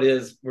know how it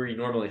is where you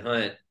normally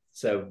hunt.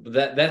 So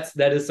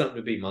that is something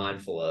to be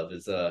mindful of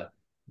is,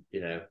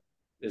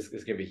 it's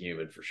going to be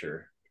humid for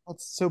sure.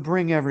 So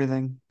bring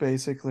everything,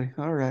 basically.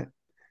 All right.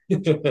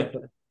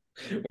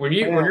 When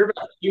you're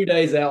about a few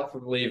days out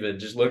from leaving,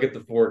 just look at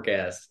the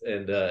forecast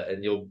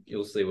and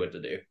you'll see what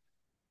to do.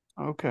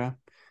 Okay.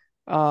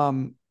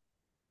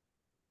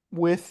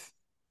 With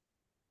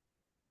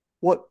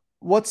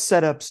what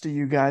setups do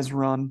you guys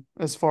run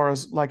as far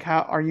as like,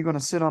 how are you going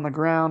to sit on the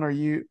ground?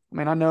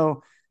 I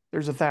know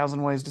there's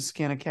 1,000 ways to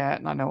skin a cat,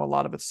 and I know a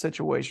lot of it's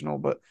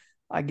situational, but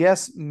I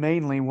guess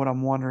mainly what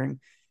I'm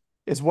wondering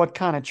is what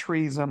kind of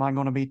trees am I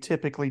going to be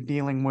typically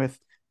dealing with?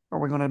 Are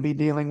we going to be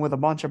dealing with a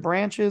bunch of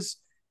branches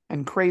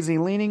and crazy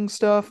leaning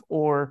stuff,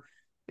 or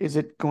is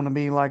it going to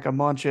be like a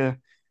bunch of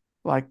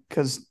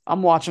because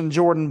I'm watching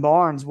Jordan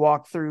Barnes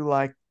walk through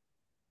like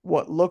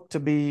what looked to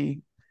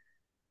be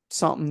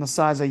something the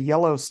size of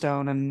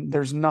Yellowstone, and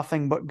there's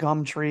nothing but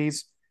gum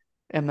trees,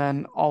 and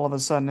then all of a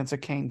sudden it's a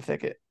cane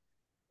thicket.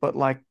 But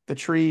like the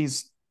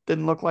trees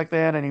didn't look like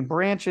they had any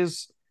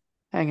branches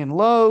hanging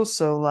low,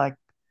 so like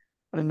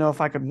I didn't know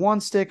if I could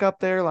one stick up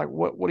there. Like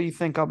what do you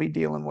think I'll be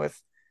dealing with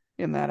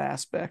in that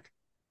aspect?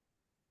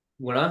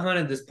 When I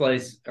hunted this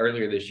place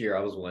earlier this year,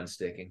 I was one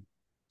sticking.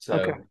 So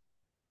Okay.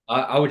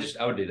 I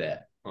would do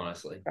that,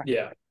 honestly.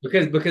 Yeah.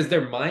 Because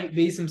there might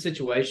be some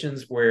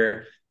situations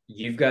where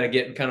you've got to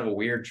get in kind of a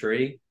weird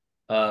tree.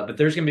 But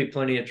there's going to be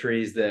plenty of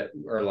trees that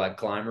are like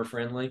climber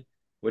friendly,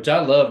 which I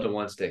love to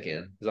one stick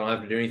in because I don't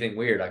have to do anything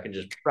weird. I can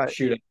just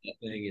shoot up that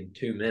thing in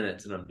 2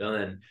 minutes and I'm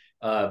done.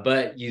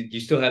 But you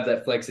still have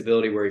that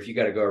flexibility where if you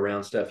got to go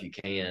around stuff, you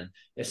can,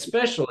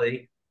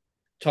 especially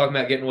talking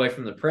about getting away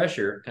from the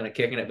pressure, kind of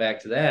kicking it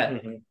back to that.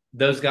 Mm-hmm.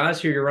 Those guys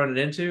who you're running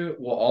into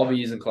will all be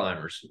using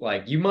climbers.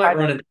 Like you might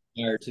run into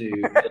or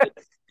to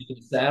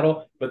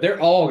saddle, but they're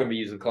all going to be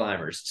using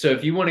climbers. So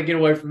if you want to get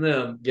away from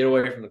them, get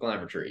away from the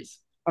climber trees.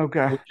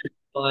 Okay. What you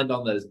find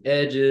on those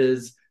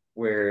edges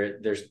where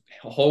there's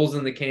holes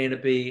in the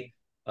canopy,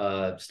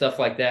 stuff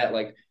like that,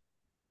 like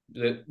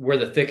where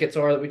the thickets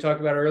are that we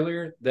talked about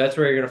earlier. That's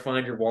where you're going to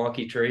find your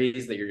wonky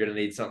trees that you're going to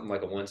need something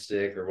like a one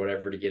stick or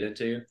whatever to get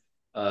into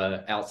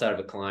outside of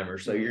a climber.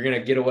 So you're going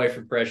to get away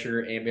from pressure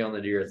and be on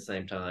the deer at the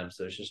same time.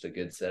 So it's just a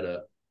good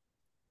setup.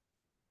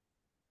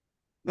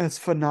 That's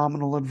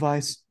phenomenal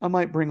advice. I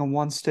might bring a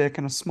one stick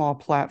and a small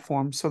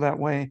platform so that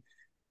way,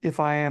 if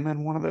I am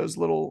in one of those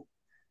little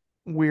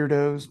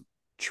weirdos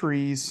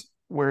trees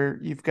where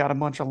you've got a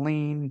bunch of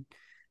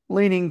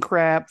leaning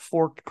crap,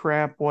 forked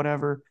crap,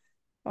 whatever,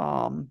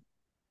 um,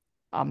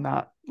 I'm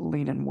not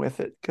leaning with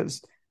it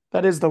because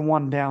that is the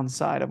one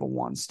downside of a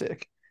one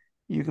stick.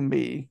 You can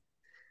be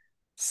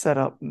set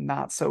up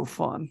not so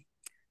fun.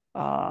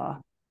 Uh,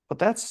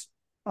 but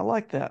I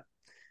like that.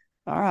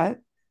 All right.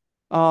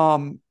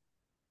 Um,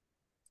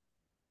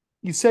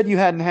 you said you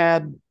hadn't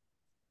had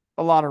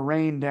a lot of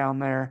rain down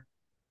there.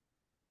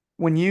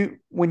 When you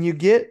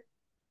get,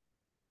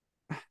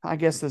 I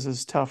guess this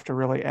is tough to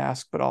really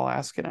ask, but I'll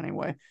ask it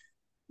anyway.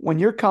 When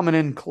you're coming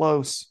in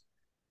close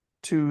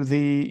to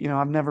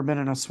I've never been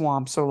in a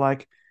swamp, so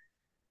like,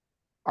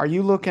 are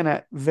you looking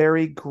at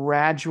very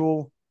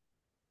gradual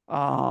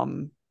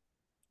um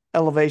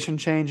elevation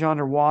change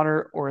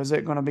underwater, or is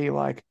it going to be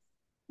like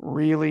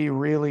really,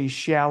 really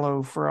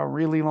shallow for a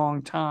really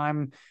long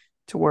time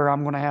to where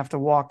I'm going to have to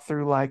walk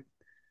through like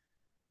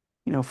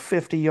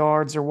 50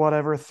 yards or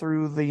whatever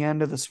through the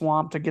end of the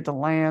swamp to get to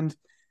land?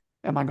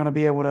 Am I going to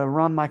be able to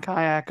run my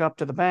kayak up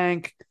to the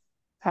bank?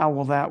 How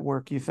will that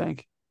work, you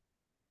think?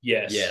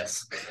 Yes.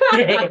 Yes.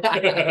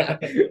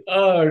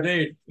 Oh,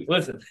 dude.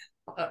 Listen,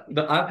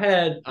 I've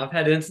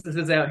had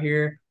instances out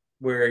here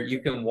where you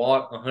can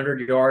walk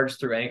 100 yards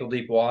through ankle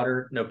deep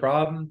water, no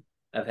problem.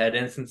 I've had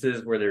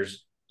instances where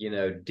there's,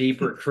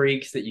 deeper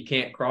creeks that you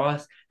can't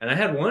cross. And I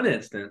had one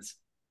instance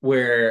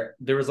where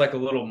there was like a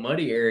little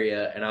muddy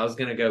area and I was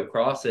going to go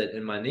cross it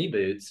in my knee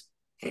boots.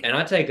 And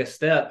I take a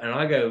step and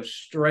I go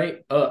straight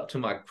up to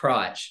my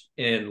crotch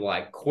in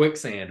like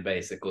quicksand,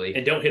 basically.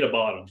 And don't hit a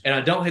bottom. And I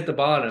don't hit the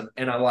bottom.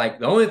 And I like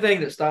the only thing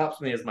that stops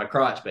me is my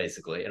crotch,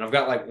 basically. And I've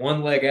got like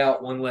one leg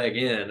out, one leg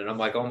in, and I'm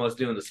like almost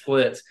doing the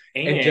splits.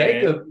 And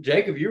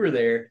Jacob, you were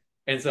there.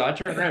 And so I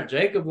turn around.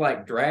 Jacob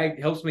like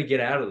helps me get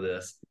out of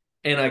this.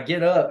 And I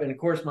get up, and of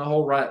course, my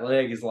whole right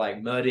leg is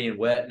like muddy and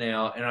wet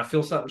now. And I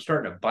feel something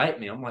starting to bite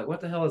me. I'm like,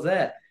 what the hell is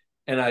that?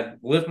 And I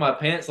lift my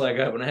pants leg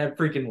up, and I have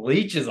freaking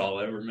leeches all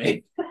over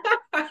me.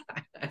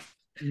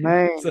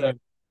 Man, So,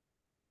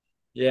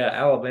 yeah,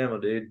 Alabama,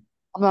 dude.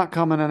 I'm not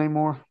coming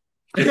anymore.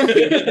 I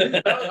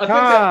think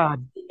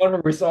God. one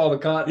where we saw the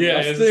cotton.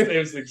 Yeah, it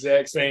was the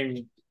exact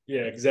same.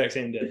 Yeah, exact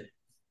same day.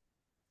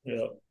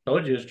 Yeah,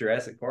 Told you it's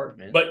Jurassic Park,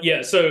 man. but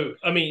yeah. So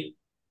I mean,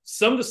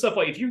 some of the stuff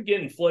like if you're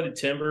getting flooded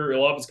timber, a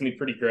lot of it's gonna be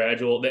pretty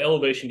gradual. The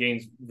elevation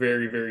gain's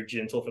very, very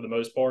gentle for the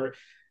most part.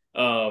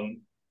 The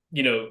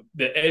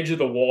edge of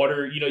the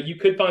water. You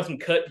could find some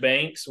cut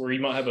banks where you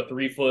might have a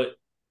 3 foot,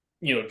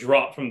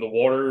 drop from the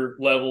water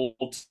level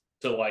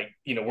to like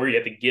where you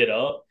have to get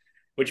up,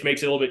 which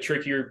makes it a little bit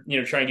trickier,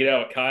 trying to get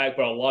out of a kayak.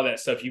 But a lot of that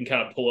stuff you can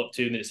kind of pull up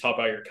to and then just hop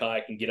out of your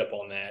kayak and get up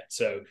on that.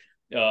 So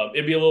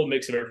it'd be a little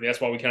mix of everything.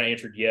 That's why we kind of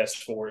answered yes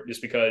for it,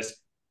 just because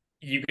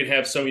you could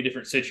have so many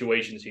different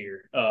situations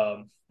here.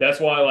 That's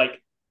why,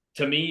 like,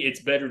 to me, it's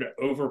better to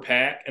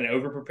overpack and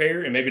over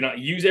prepare and maybe not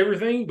use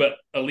everything, but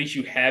at least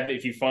you have it.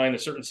 If you find a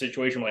certain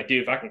situation, like,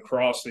 dude, if I can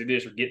cross through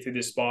this or get through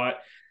this spot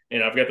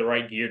and I've got the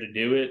right gear to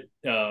do it,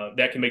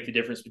 that can make the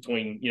difference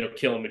between,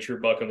 killing a mature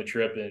buck on the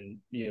trip and,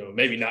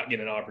 maybe not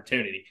getting an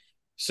opportunity.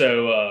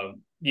 So,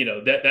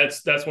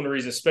 that's one of the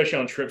reasons, especially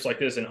on trips like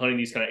this and hunting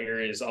these kind of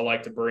areas, I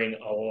like to bring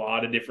a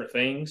lot of different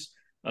things,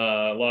 a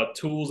lot of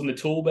tools in the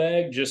tool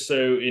bag, just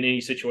so in any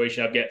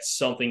situation I've got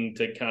something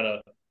to kind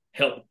of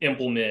help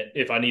implement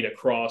if I need to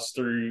cross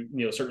through,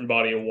 a certain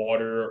body of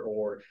water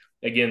or,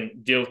 again,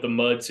 deal with the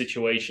mud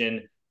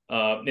situation.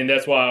 And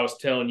that's why I was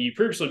telling you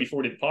previously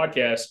before we did the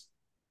podcast,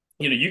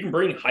 you can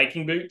bring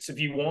hiking boots if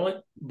you want,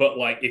 but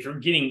like if you're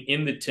getting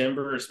in the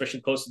timber,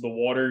 especially close to the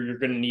water, you're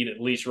going to need at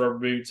least rubber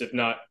boots, if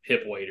not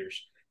hip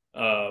waders.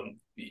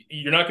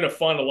 You're not going to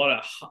find a lot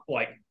of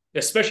like,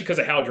 especially because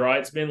of how dry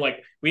it's been.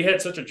 Like we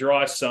had such a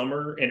dry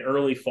summer and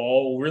early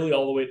fall, really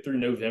all the way through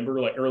November,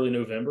 like early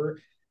November,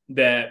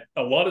 that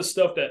a lot of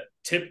stuff that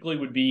typically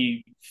would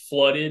be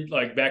flooded,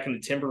 like back in the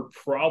timber,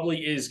 probably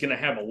is going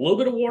to have a little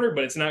bit of water,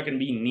 but it's not going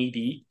to be knee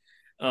deep.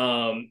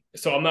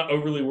 So I'm not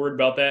overly worried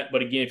about that.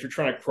 But again, if you're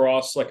trying to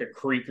cross like a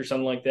creek or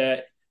something like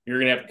that, you're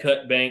going to have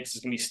cut banks.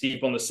 It's going to be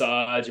steep on the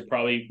sides. You'll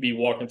probably be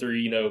walking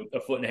through,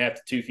 1.5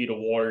 to 2 feet of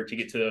water to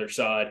get to the other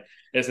side.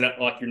 And it's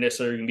not like you're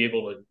necessarily going to be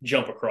able to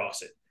jump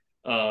across it.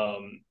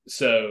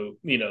 So,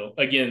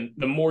 again,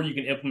 the more you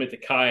can implement the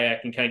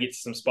kayak and kind of get to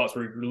some spots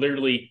where you're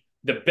literally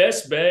the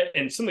best bet.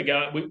 And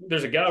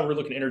there's a guy we're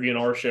looking to interview on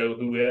our show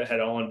who we had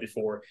on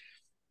before,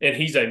 and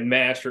he's a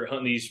master at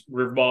hunting these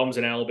river bottoms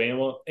in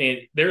Alabama. And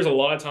there's a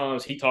lot of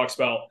times he talks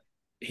about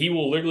he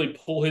will literally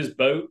pull his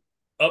boat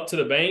up to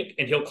the bank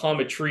and he'll climb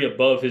a tree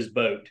above his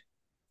boat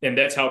and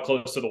that's how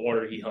close to the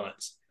water he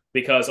hunts.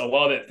 Because a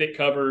lot of that thick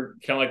cover,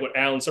 kind of like what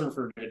Alan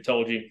Summerford had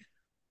told you,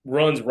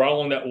 runs right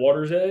along that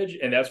water's edge,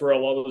 and that's where a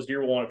lot of those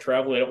deer will want to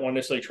travel. They don't want to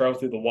necessarily travel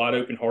through the wide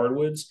open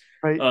hardwoods.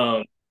 Right.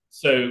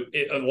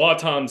 A lot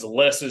of times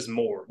less is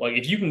more. Like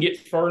if you can get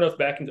far enough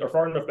back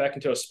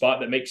into a spot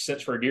that makes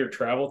sense for a deer to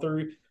travel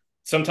through,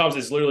 sometimes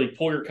it's literally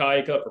pull your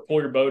kayak up or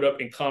pull your boat up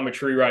and climb a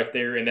tree right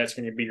there, and that's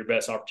going to be your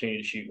best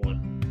opportunity to shoot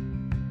one.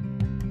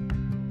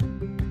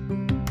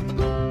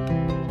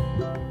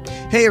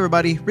 Hey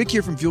everybody, Rick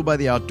here from Fueled by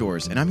the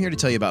Outdoors, and I'm here to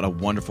tell you about a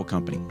wonderful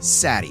company,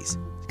 Saddies,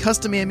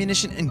 custom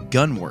ammunition and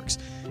gun works.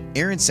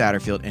 Aaron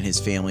Satterfield and his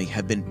family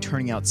have been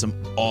turning out some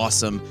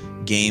awesome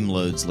game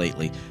loads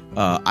lately.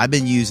 I've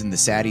been using the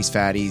Saddies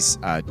Fatties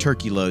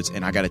turkey loads,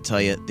 and I got to tell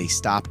you, they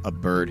stop a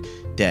bird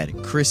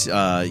dead. Chris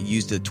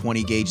used a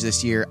 20 gauge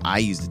this year. I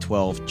used a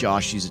 12.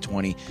 Josh used a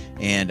 20.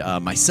 And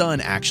my son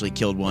actually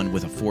killed one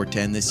with a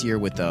 410 this year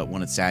with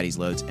one of Saddies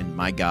loads. And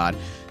my God,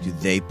 do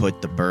they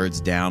put the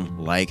birds down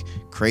like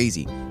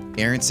crazy.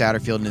 Aaron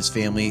Satterfield and his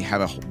family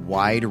have a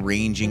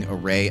wide-ranging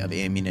array of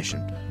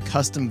ammunition,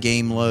 custom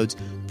game loads,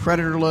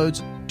 predator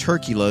loads,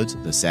 turkey loads,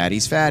 the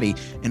Saddies Fatty,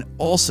 and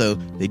also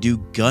they do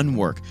gun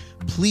work.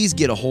 Please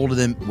get a hold of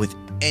them with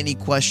any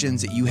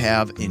questions that you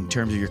have in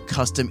terms of your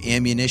custom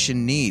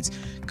ammunition needs.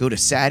 Go to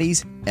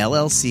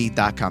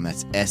saddiesllc.com.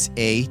 That's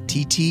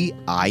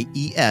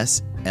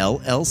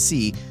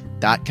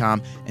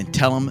SATTIESLLC.com and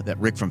tell them that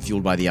Rick from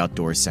Fueled by the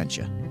Outdoors sent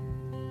you.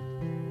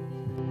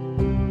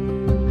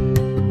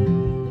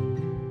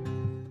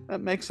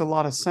 That makes a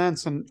lot of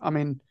sense. And I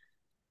mean,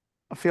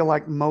 I feel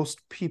like most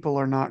people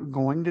are not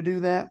going to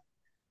do that.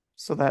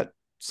 So that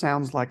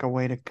sounds like a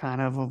way to kind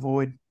of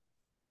avoid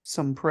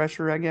some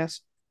pressure, I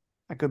guess.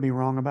 I could be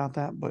wrong about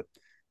that, but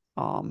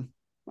all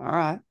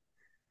right.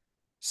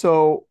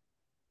 So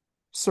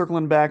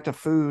circling back to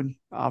food,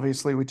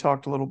 obviously we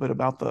talked a little bit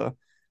about the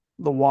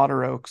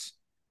water oaks.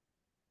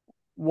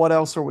 What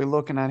else are we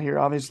looking at here?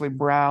 Obviously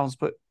browse,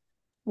 but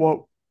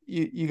what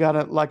you got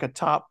a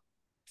top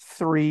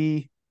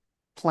 3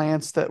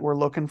 plants that we're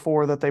looking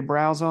for that they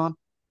browse on?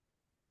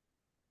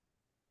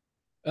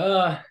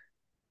 I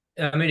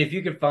mean, if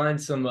you could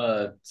find some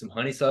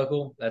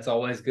honeysuckle, that's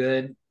always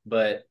good.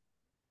 But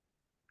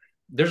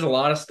there's a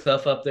lot of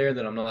stuff up there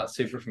that I'm not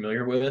super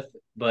familiar with.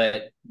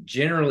 But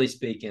generally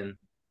speaking,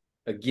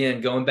 again,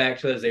 going back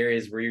to those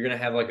areas where you're going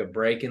to have like a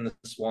break in the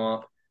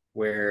swamp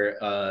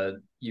where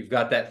you've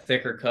got that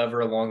thicker cover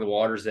along the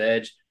water's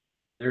edge,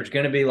 there's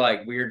going to be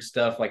like weird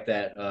stuff like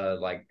that,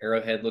 like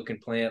arrowhead looking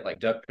plant, like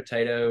duck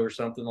potato or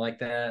something like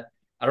that.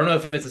 I don't know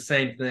if it's the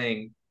same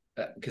thing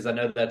because I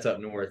know that's up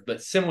north,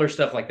 but similar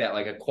stuff like that,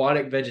 like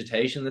aquatic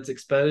vegetation that's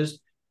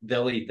exposed,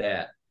 they'll eat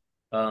that.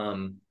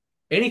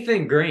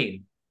 Anything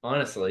green,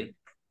 honestly.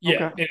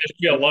 Yeah, Okay. and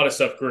there's a lot of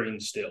stuff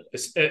green still.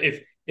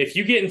 If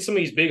you get in some of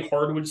these big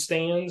hardwood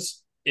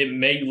stands, it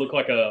may look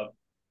like a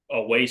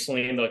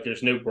wasteland, like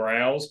there's no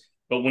browse.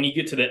 But when you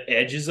get to the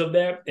edges of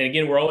that, and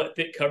again, where all that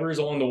thick cover is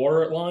along the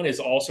water line, is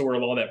also where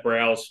a lot of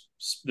that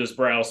those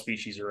browse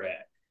species are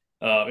at,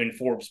 and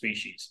forb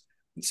species.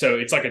 So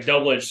it's like a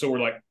double-edged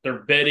sword. Like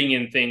they're bedding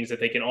in things that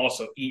they can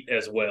also eat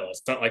as well.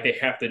 It's not like they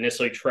have to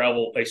necessarily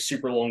travel a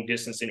super long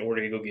distance in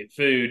order to go get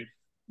food.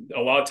 A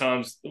lot of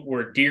times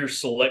where deer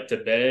select to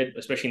bed,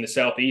 especially in the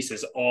southeast,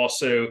 is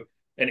also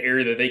an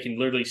area that they can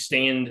literally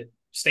stand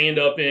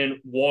up in,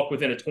 walk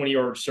within a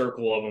 20-yard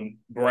circle of them,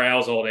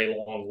 browse all day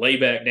long, lay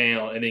back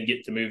down, and then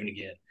get to moving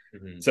again.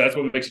 Mm-hmm. So that's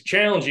what makes it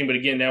challenging. But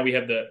again, now we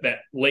have that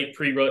late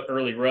pre-rut,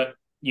 early rut,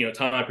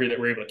 time period that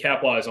we're able to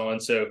capitalize on.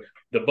 So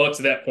the bucks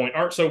at that point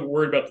aren't so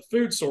worried about the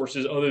food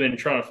sources other than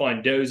trying to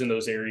find does in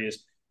those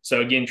areas.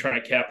 So again,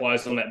 trying to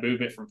capitalize on that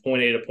movement from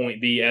point A to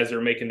point B as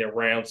they're making their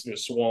rounds through the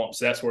swamps.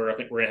 That's where I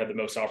think we're going to have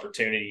the most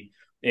opportunity.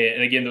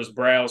 And again, those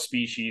browse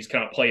species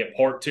kind of play a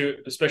part to it,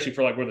 especially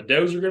for like where the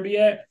does are going to be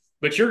at.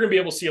 But you're going to be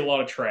able to see a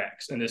lot of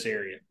tracks in this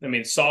area. I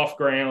mean, soft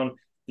ground,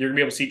 you're going to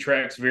be able to see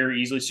tracks very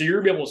easily. So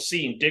you're going to be able to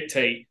see and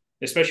dictate,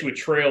 especially with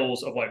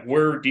trails of like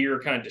where deer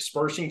are kind of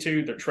dispersing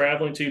to, they're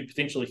traveling to,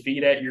 potentially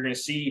feed at. You're going to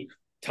see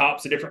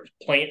tops of different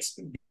plants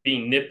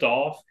being nipped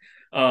off.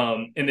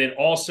 And then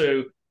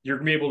also you're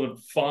going to be able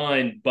to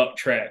find buck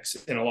tracks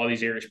in a lot of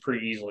these areas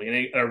pretty easily.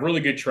 And a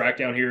really good track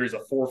down here is a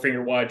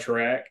 4-finger wide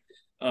track.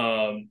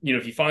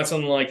 If you find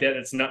something like that,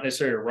 it's not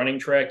necessarily a running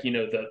track,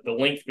 the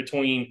length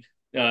between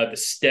the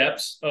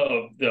steps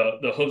of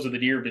the hooves of the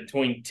deer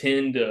between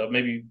 10 to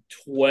maybe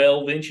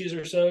 12 inches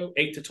or so,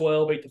 8 to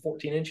 12, 8 to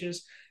 14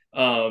 inches.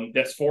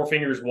 That's 4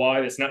 fingers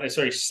wide. It's not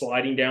necessarily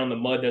sliding down the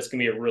mud. That's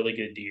going to be a really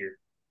good deer.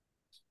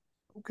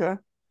 Okay.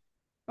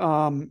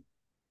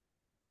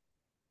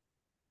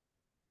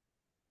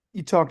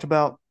 You talked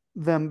about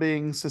them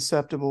being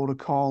susceptible to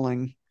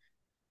calling.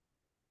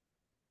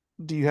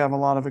 Do you have a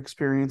lot of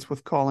experience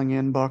with calling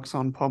in bucks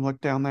on public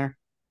down there?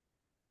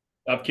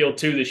 I've killed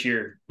 2 this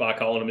year by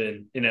calling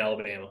them in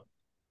Alabama.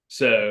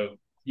 So,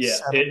 yeah.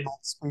 7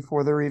 months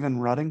before they're even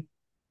rutting?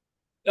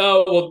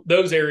 Oh, well,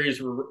 those areas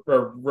are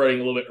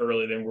rutting a little bit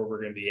earlier than where we're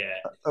going to be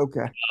at.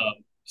 Okay.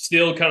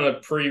 Still kind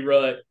of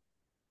pre-rut,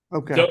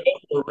 Okay.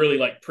 Or really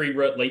like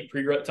pre-rut, late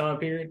pre-rut time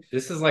period.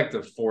 This is like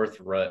the fourth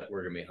rut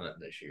we're gonna be hunting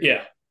this year.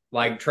 Yeah.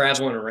 Like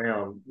traveling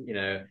around,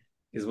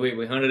 because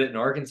we hunted it in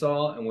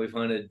Arkansas and we've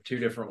hunted two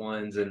different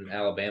ones in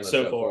Alabama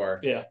so far.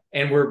 Yeah.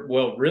 And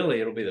really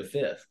it'll be the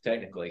fifth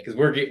technically because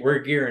we're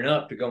gearing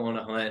up to go on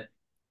a hunt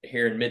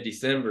here in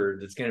mid-December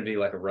that's going to be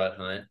like a rut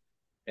hunt,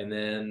 and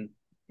then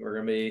we're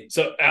going to be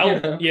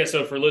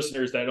So for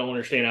listeners that don't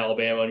understand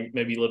Alabama and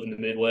maybe live in the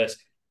Midwest,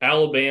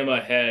 Alabama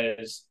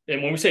has,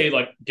 and when we say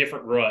like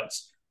different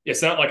ruts,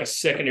 it's not like a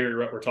secondary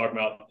rut we're talking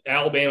about.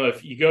 Alabama,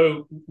 if you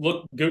go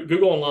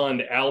Google online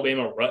the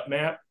Alabama rut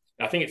map,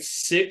 I think it's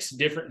 6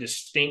 different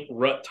distinct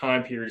rut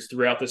time periods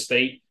throughout the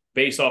state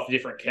based off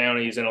different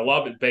counties, and a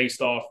lot of it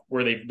based off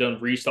where they've done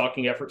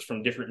restocking efforts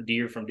from different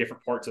deer from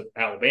different parts of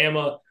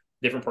Alabama,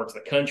 different parts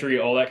of the country,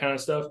 all that kind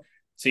of stuff.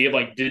 So you have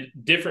like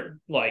different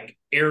like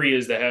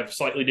areas that have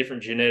slightly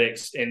different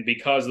genetics, and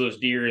because those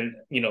deer and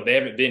they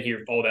haven't been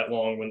here all that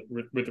long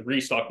with the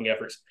restocking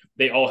efforts,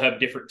 they all have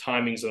different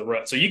timings of the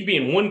rut. So you could be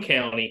in one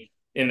county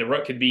and the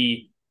rut could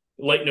be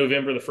late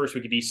November, the first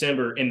week of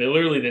December, and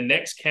literally the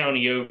next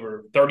county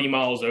over, 30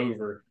 miles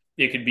over,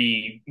 it could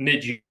be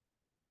mid-June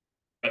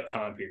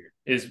time period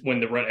is when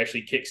the rut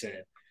actually kicks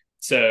in.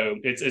 So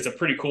it's a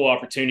pretty cool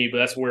opportunity, but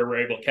that's where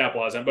we're able to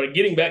capitalize on. But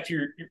getting back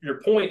to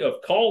your point of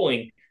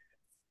calling,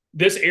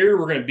 this area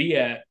we're going to be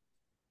at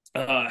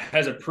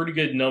has a pretty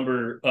good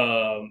number.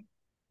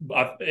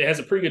 It has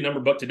a pretty good number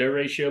buck to doe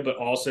ratio, but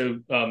also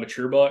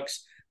mature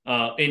bucks.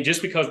 And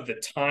just because of the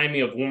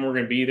timing of when we're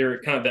going to be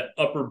there, kind of that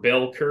upper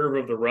bell curve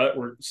of the rut,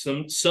 where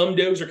some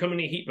does are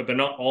coming in heat, but they're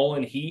not all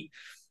in heat.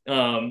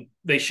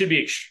 They should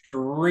be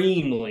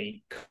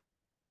extremely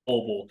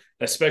mobile,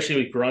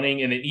 especially with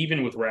grunting and then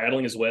even with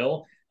rattling as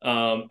well.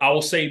 I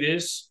will say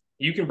this: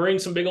 you can bring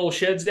some big old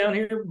sheds down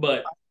here,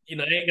 but it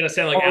ain't going to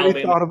sound like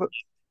Alabama. Thought of it.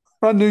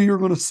 I knew you were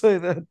going to say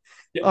that.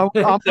 Yeah. I'm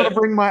going to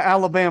bring my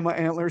Alabama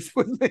antlers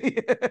with me.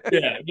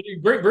 Yeah,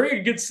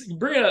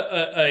 bring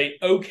a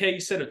okay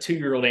set of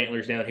 2-year-old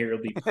antlers down here.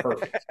 It'll be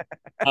perfect.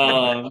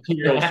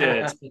 2-year-old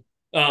sheds.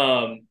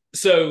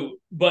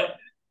 But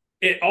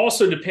it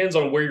also depends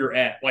on where you're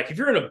at. Like if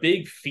you're in a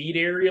big feed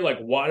area, like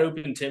wide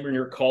open timber, and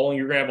you're calling,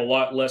 you're gonna have a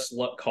lot less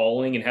luck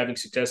calling and having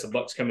success of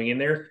bucks coming in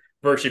there.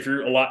 Versus if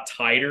you're a lot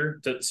tighter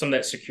to some of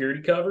that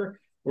security cover,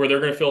 where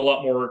they're going to feel a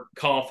lot more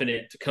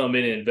confident to come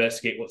in and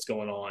investigate what's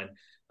going on.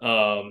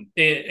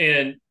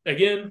 And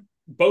again,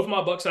 both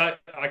my bucks I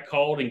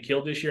called and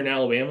killed this year in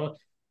Alabama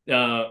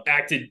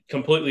acted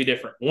completely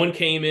different. One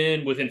came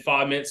in within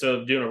 5 minutes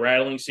of doing a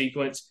rattling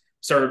sequence,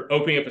 started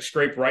opening up a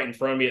scrape right in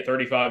front of me at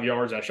 35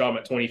 yards. And I shot him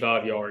at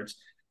 25 yards.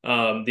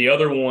 The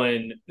other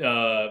one,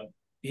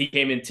 he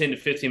came in 10 to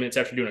 15 minutes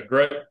after doing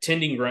a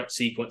tending grunt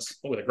sequence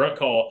with a grunt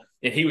call,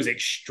 and he was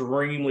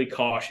extremely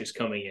cautious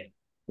coming in,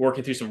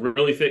 working through some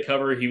really thick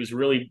cover. He was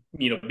really,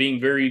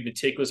 being very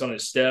meticulous on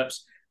his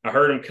steps. I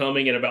heard him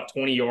coming at about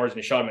 20 yards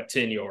and shot him at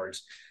 10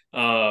 yards.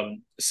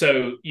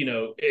 So,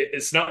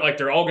 it's not like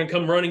they're all going to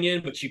come running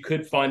in, but you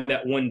could find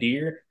that one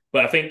deer.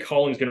 But I think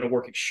calling is going to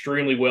work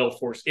extremely well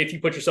for us if you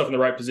put yourself in the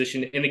right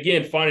position. And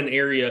again, find an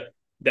area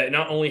that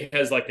not only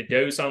has like the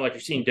doe sign, like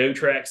you're seeing doe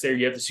tracks there,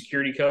 you have the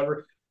security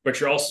cover, but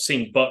you're also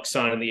seeing buck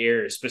sign in the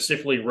area,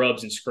 specifically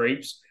rubs and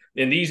scrapes.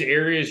 In these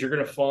areas, you're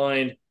going to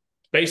find,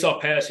 based off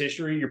past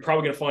history, you're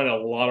probably going to find a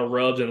lot of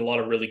rubs and a lot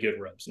of really good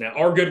rubs. Now,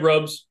 our good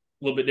rubs,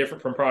 a little bit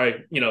different from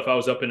probably, if I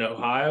was up in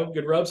Ohio,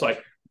 good rubs,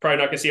 like probably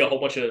not going to see a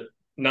whole bunch of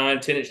 9,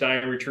 10-inch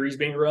diameter trees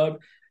being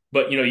rubbed.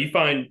 But, you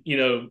find,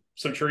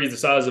 some trees the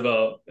size of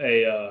a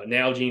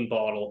Nalgene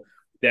bottle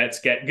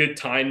that's got good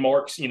tine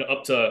marks,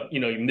 up to,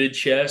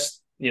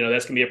 mid-chest, that's going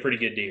to be a pretty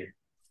good deer.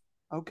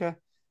 Okay.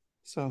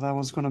 So that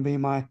was going to be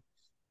my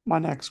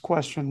next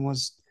question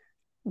was,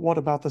 what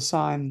about the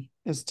sign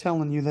is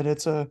telling you that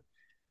it's a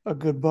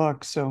good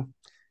buck? So,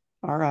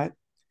 all right.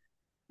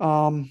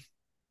 Man,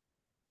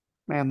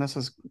 this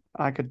is,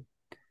 I could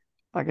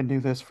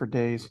do this for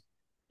days.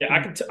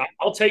 Yeah,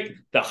 I'll take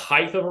the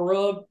height of a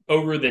rub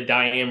over the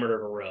diameter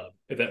of a rub,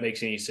 if that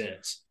makes any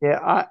sense.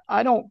 Yeah,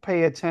 I don't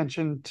pay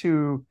attention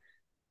to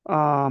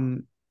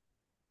the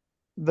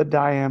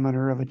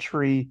diameter of a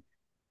tree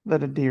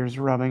that a deer's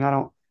rubbing.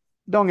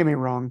 Don't get me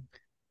wrong.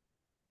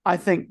 I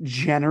think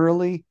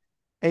generally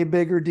a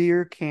bigger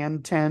deer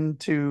can tend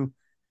to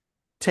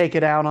take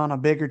it out on a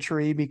bigger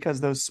tree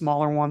because those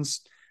smaller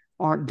ones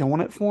aren't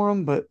doing it for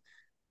them. But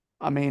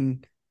I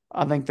mean,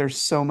 I think there's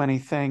so many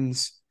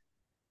things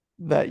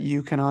that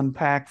you can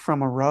unpack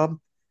from a rub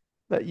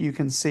that you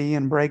can see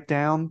and break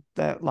down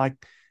that, like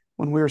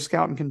when we were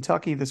scouting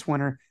Kentucky this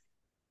winter,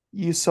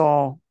 you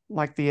saw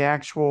like the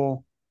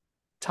actual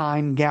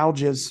tine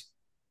gouges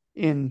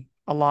in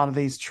a lot of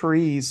these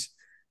trees,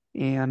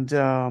 and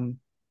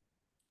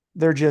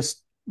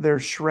they're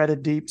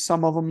shredded deep.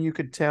 Some of them you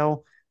could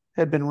tell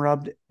had been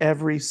rubbed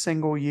every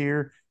single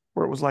year,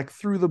 where it was like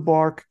through the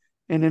bark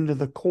and into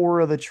the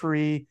core of the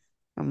tree.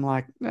 I'm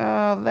like,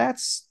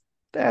 that's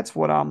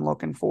what I'm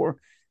looking for.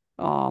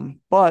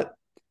 But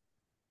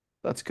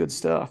that's good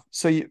stuff.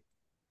 So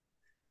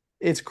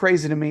it's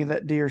crazy to me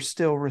that deer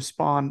still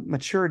respond,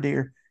 mature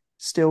deer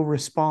still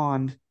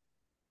respond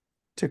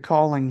to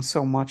calling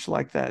so much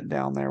like that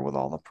down there with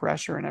all the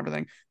pressure and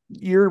everything.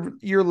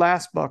 Your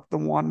last buck, the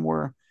one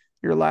where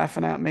you're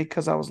laughing at me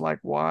because I was like,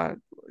 why'd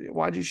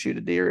you shoot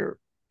a deer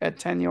at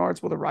 10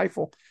 yards with a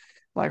rifle?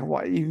 Like,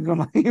 what,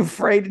 you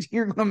afraid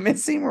you're gonna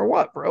miss him or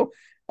what, bro?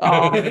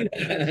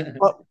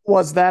 But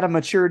was that a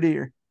mature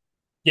deer?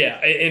 Yeah,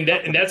 and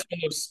that's one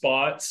of those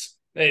spots,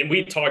 and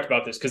we talked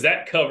about this because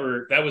that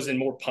cover that was in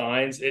more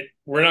pines.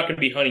 We're not going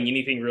to be hunting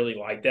anything really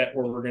like that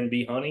where we're going to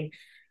be hunting,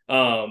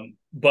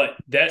 but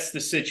that's the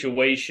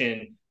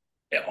situation.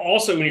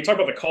 Also, when you talk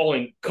about the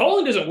calling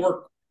doesn't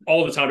work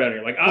all the time down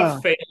here. Like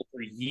I've failed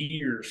for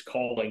years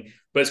calling,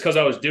 but it's because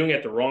I was doing it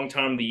at the wrong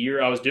time of the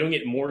year. I was doing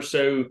it more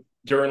so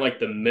during like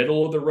the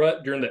middle of the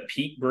rut, during the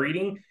peak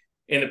breeding,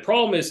 and the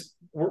problem is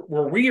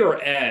where we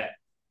are at.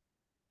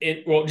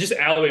 Just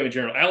Alabama in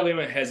general.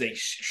 Alabama has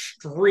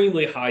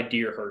extremely high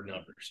deer herd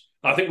numbers.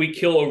 I think we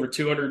kill over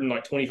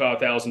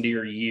 225,000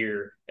 deer a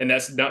year, and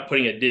that's not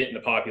putting a dent in the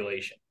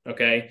population.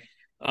 Okay.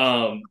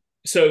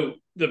 So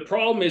the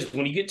problem is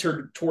when you get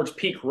towards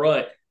peak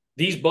rut,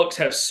 these bucks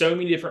have so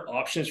many different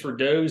options for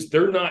does.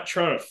 They're not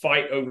trying to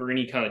fight over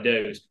any kind of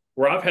does.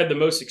 Where I've had the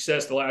most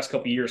success the last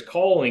couple of years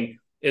calling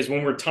is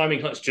when we're timing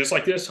hunts just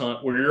like this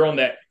hunt, where you're on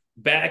that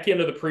back end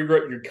of the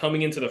pre-rut, you're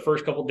coming into the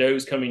first couple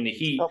does coming to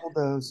heat. Couple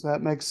does,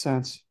 that makes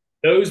sense.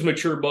 Those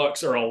mature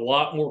bucks are a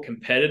lot more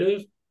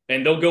competitive,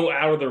 and they'll go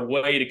out of their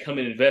way to come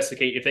and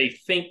investigate if they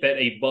think that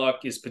a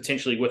buck is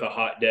potentially with a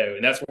hot doe.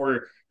 And that's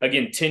where,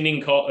 again, tending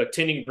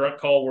grunt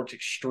call works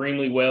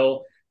extremely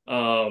well.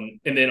 And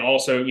then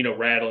also,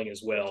 rattling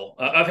as well.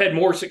 I've had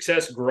more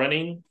success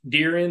grunting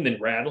deer in than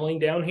rattling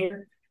down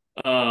here.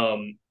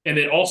 And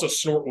then also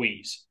snort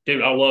wheeze.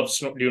 Dude, I love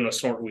doing a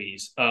snort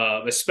wheeze,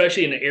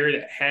 especially in an area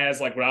that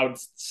has like what I would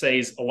say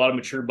is a lot of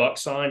mature buck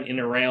sign in and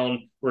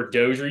around where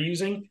does are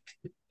using.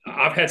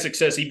 I've had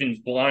success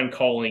even blind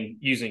calling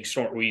using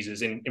snort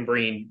wheezes and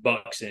bringing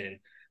bucks in,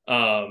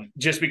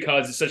 just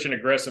because it's such an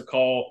aggressive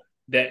call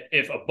that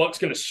if a buck's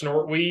going to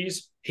snort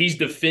wheeze, he's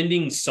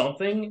defending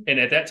something. And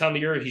at that time of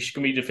the year, he's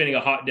going to be defending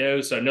a hot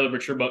doe. So another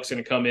mature buck's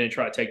going to come in and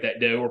try to take that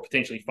doe or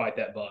potentially fight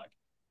that buck.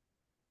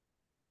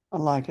 I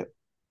like it.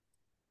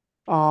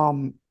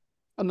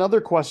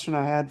 Another question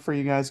I had for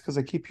you guys, because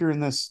I keep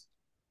hearing this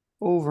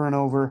over and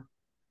over.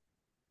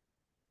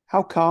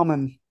 How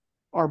common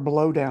are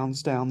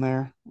blowdowns down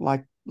there?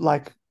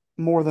 Like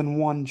more than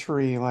one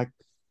tree, like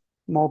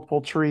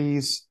multiple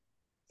trees?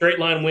 Straight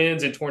line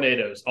winds and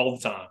tornadoes all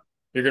the time.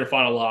 You're going to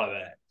find a lot of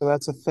that. So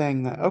that's a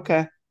thing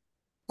okay.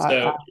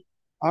 So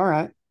all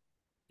right.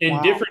 In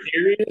different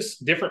areas,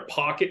 different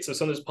pockets of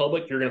some of this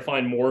public, you're going to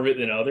find more of it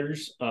than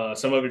others.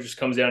 Some of it just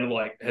comes down to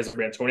like, has there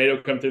been a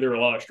tornado come through? There are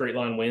a lot of straight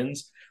line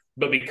winds.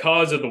 But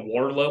because of the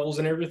water levels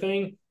and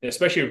everything,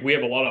 especially if we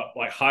have a lot of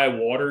like high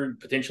water,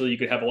 potentially you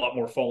could have a lot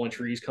more fallen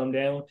trees come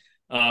down.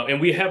 And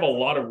we have a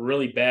lot of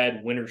really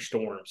bad winter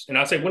storms. And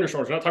I say winter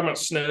storms, we're not talking about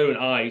snow and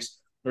ice.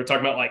 We're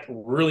talking about like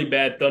really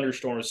bad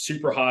thunderstorms,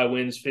 super high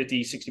winds,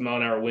 50, 60 mile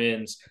an hour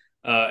winds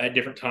at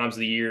different times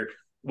of the year,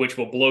 which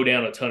will blow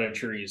down a ton of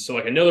trees. So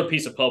like another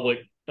piece of public,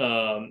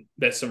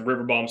 that's some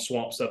river bottom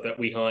swamp stuff that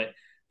we hunt.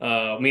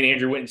 Me and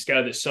Andrew went and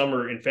scouted this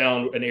summer and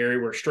found an area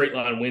where straight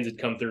line winds had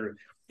come through.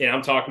 And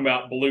I'm talking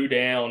about blew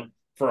down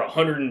for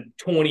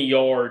 120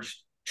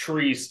 yards,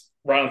 trees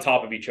right on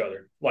top of each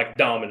other, like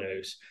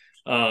dominoes.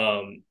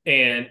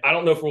 And I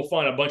don't know if we'll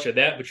find a bunch of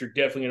that, but you're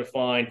definitely going to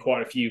find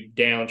quite a few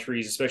down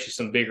trees, especially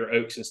some bigger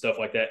oaks and stuff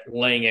like that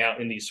laying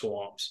out in these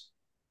swamps.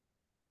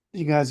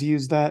 You guys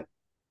use that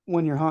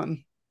when you're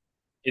hunting?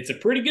 It's a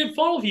pretty good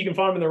funnel if you can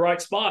find them in the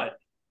right spot.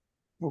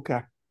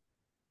 Okay.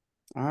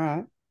 All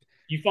right.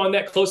 You find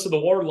that close to the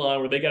water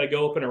line where they got to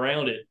go up and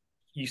around it.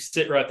 You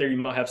sit right there, you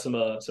might have some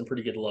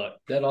pretty good luck.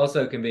 That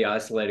also can be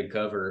isolated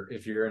cover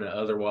if you're in an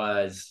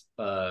otherwise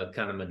kind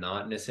of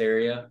monotonous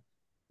area.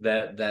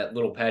 That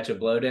little patch of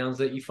blowdowns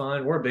that you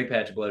find, or a big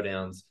patch of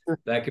blowdowns,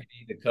 that could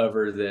be the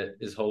cover that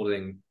is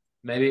holding.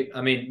 Maybe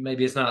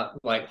it's not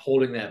like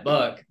holding that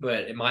buck,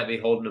 but it might be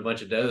holding a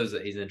bunch of does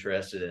that he's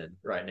interested in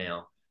right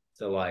now.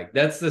 So like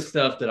that's the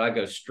stuff that I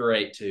go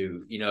straight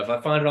to. If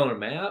I find it on a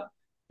map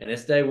and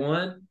it's day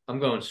one, I'm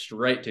going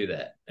straight to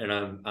that, and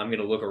I'm going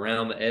to look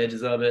around the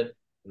edges of it,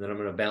 and then I'm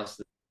going to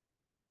bounce.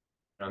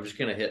 I'm just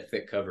going to hit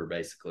thick cover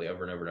basically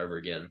over and over and over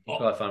again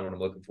until I find what I'm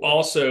looking for.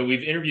 Also,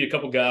 we've interviewed a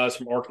couple guys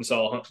from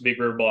Arkansas hunt big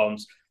river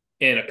bottoms,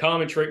 and a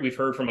common trait we've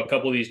heard from a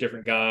couple of these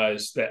different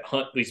guys that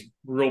hunt these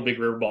real big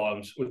river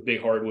bottoms with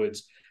big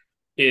hardwoods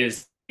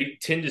is you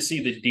tend to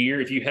see the deer.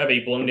 If you have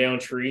a blown down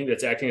tree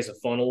that's acting as a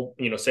funnel,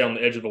 say on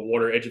the edge of a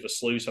water, edge of a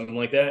slough, something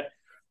like that,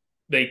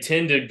 they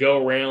tend to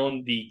go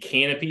around the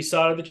canopy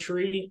side of the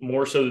tree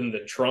more so than the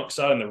trunk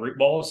side and the root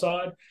ball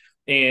side.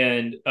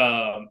 And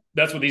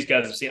that's what these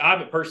guys have seen. I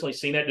haven't personally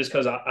seen that just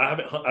because I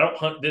don't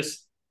hunt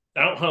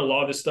a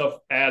lot of this stuff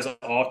as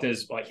often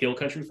as like hill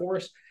country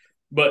forest.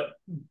 But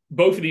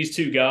both of these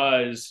two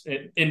guys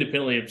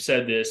independently have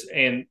said this,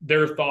 and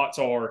their thoughts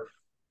are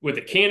with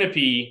the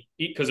canopy,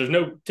 because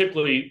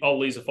typically all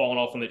leaves have fallen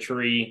off on the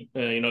tree,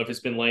 if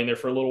it's been laying there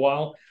for a little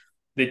while.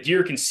 the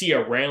deer can see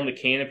around the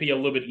canopy a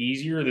little bit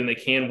easier than they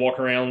can walk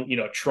around,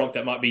 a trunk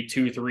that might be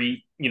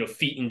 2-3,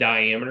 feet in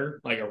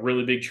diameter, like a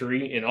really big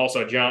tree and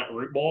also a giant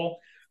root ball.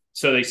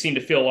 So they seem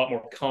to feel a lot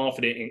more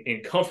confident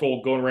and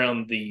comfortable going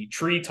around the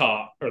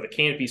treetop or the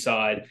canopy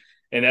side.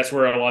 And that's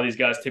where a lot of these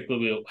guys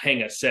typically will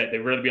hang a set. They'd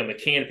rather be on the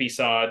canopy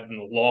side than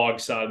the log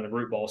side and the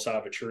root ball side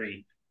of a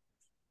tree.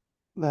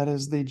 That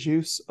is the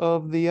juice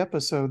of the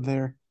episode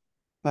there.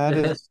 That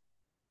is,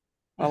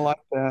 I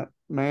like that.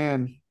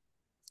 Man,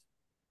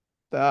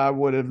 I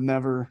would have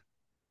never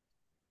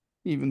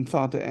even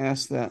thought to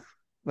ask that.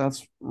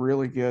 That's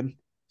really good.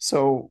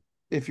 So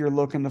if you're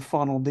looking to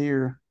funnel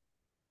deer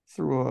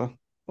through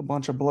a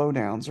bunch of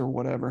blowdowns or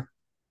whatever,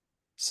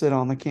 sit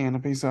on the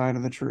canopy side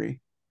of the tree.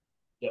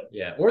 Yep.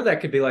 Yeah. Or that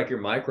could be like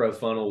your micro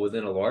funnel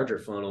within a larger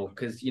funnel.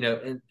 Cause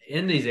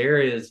in these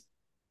areas,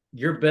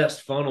 your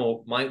best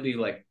funnel might be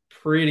like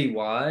pretty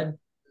wide.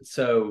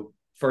 So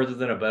further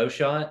than a bow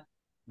shot.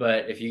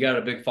 But if you got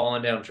a big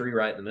falling down tree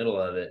right in the middle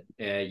of it,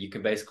 and you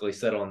can basically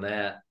sit on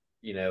that,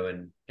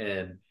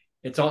 and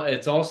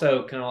it's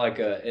also kind of like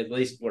at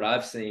least what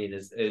I've seen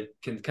is it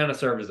can kind of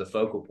serve as a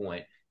focal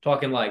point.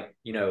 Talking like,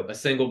 a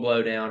single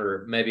blow down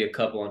or maybe a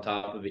couple on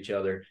top of each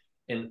other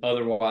in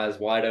otherwise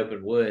wide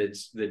open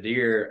woods, the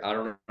deer, I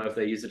don't know if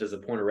they use it as a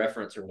point of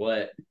reference or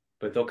what,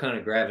 but they'll kind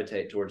of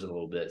gravitate towards it a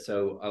little bit.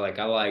 So I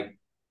like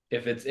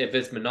if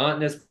it's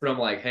monotonous, but I'm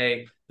like,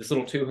 hey, this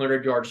little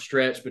 200-yard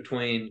stretch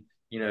between,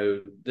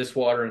 this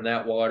water and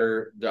that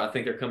water, I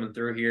think they're coming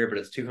through here, but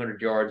it's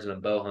 200 yards and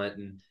I'm bow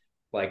hunting.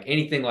 Like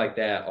anything like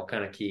that, I'll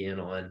kind of key in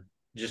on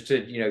just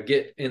to,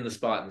 get in the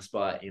spot.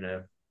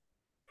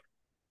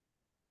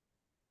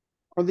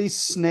 Are these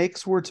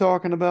snakes we're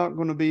talking about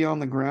going to be on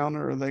the ground,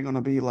 or are they going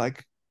to be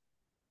like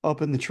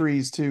up in the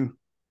trees too?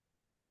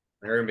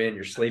 They're going to be in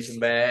your sleeping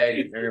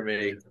bag. They're going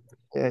to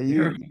be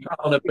you're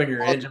crawling up in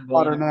your engine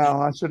water block.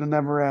 now. I should have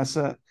never asked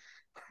that.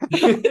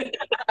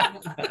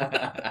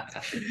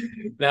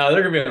 No,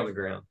 they're going to be on the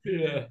ground.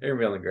 Yeah. They're going to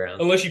be on the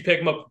ground. Unless you pick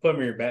them up and put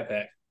them in your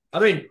backpack.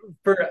 Yeah,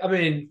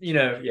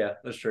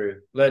 that's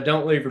true. But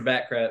don't leave your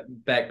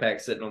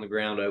backpack sitting on the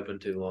ground open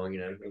too long.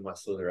 It might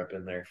slither up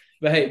in there.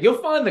 But hey,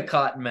 you'll find the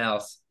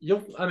cottonmouths.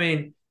 You'll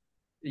probably,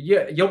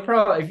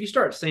 if you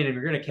start seeing them,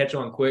 you're going to catch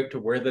on quick to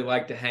where they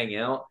like to hang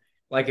out.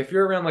 Like if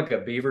you're around like a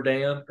beaver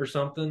dam or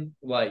something,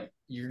 like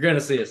you're going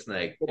to see a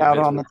snake out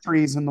on the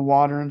trees in the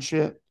water and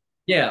shit.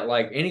 Yeah,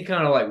 like any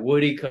kind of like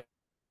woody cover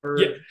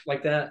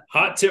like that.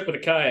 Hot tip with a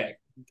kayak.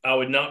 I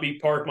would not be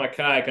parked my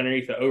kayak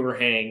underneath the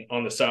overhang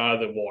on the side of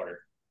the water.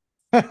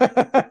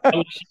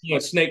 Unless you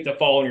want a snake to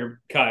fall in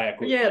your kayak.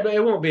 Yeah, but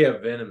it won't be a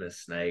venomous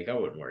snake. I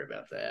wouldn't worry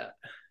about that.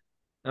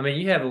 I mean,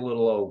 you have a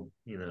little old,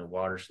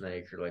 water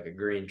snake or like a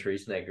green tree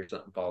snake or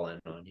something fall in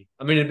on you.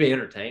 I mean, it'd be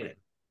entertaining,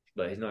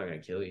 but he's not going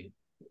to kill you.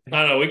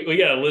 I know. We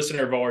got a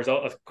listener of ours.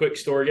 A quick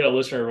story. We got a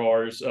listener of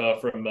ours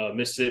from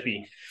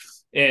Mississippi.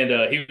 And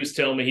he was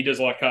telling me he does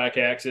a lot of kayak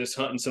access,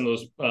 hunting some of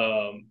those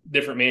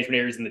different management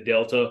areas in the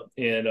Delta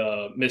in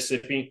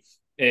Mississippi.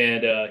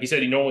 And he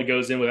said he normally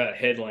goes in without a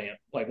headlamp.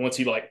 Like once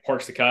he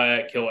parks the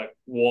kayak, he'll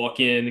walk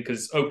in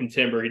because it's open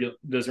timber. He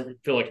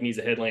doesn't feel like he needs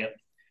a headlamp.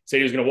 Said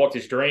he was going to walk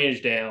this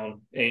drainage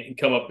down and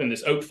come up in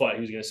this oak flat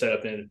he was going to set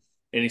up in.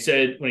 And he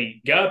said when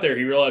he got there,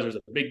 he realized there was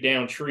a big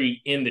down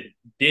tree in the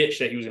ditch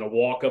that he was going to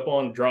walk up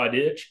on, dry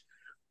ditch.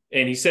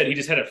 And he said he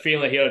just had a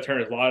feeling he had to turn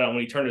his light on.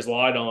 When he turned his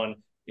light on,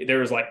 there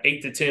was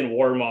 8 to 10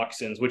 water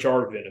moccasins, which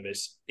are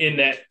venomous, in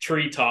that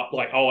treetop,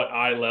 all at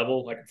eye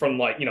level, from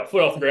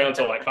foot off the ground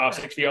to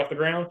 5-6 feet off the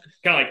ground,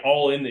 kind of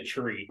all in the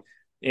tree.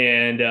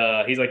 And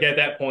he's like, at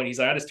that point,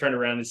 I just turned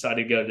around and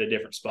decided to go to a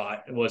different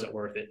spot. It wasn't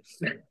worth it.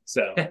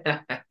 So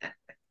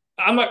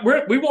I'm like,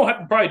 we won't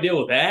have to probably deal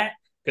with that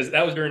because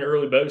that was during the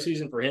early bow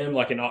season for him,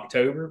 in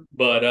October.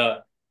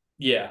 But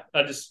yeah,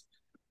 I just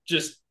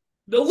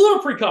a little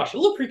precaution.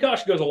 A little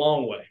precaution goes a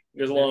long way.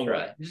 Goes a long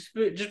way.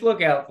 Just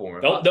look out for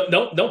him.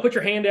 Don't put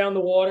your hand down in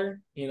the water.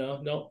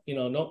 Don't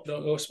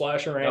go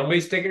splash around. Don't be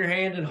sticking your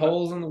hand in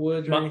holes in the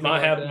woods.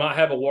 Might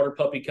have a water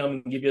puppy come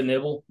and give you a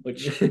nibble,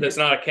 which that's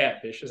not a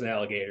catfish, it's an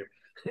alligator.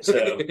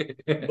 So,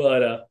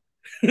 but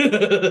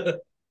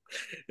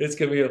it's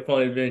gonna be a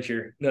fun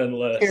adventure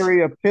nonetheless.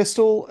 Carry a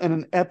pistol and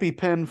an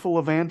EpiPen full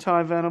of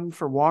anti-venom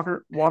for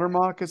water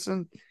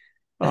moccasin.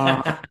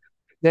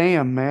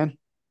 Damn, man,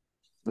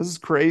 this is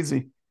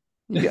crazy.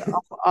 Yeah,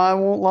 I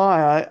won't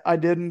lie. I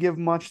didn't give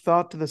much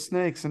thought to the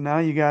snakes, and now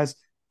you guys,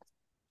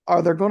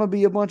 are there going to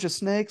be a bunch of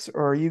snakes,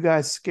 or are you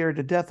guys scared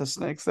to death of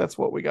snakes? That's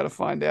what we got to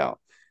find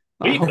out.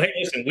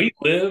 Listen, we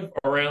live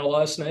around a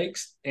lot of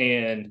snakes,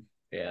 and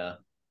yeah,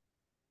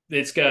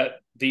 it's got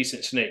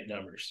decent snake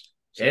numbers.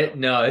 So.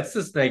 It's the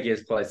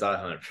snakiest place I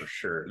hunt for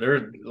sure.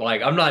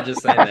 I'm not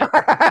just saying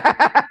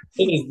that.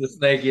 It is the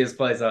snakiest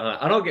place I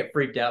hunt. I don't get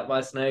freaked out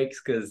by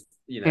snakes because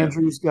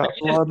Andrew's got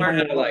you just learn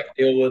how to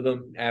deal with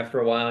them after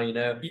a while,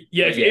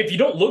 Yeah, if you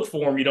don't look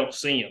for them, you don't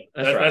see them.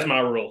 That's my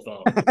rule of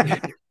thumb.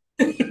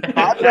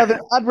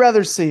 I'd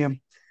rather see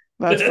them.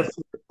 That's for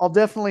sure. I'll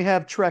definitely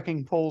have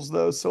trekking poles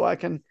though, so I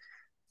can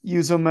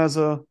use them as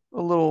a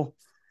little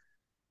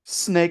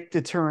snake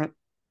deterrent.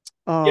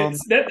 Um,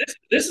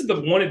 This is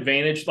the one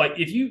advantage. Like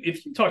if you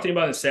talk to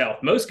anybody in the South,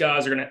 most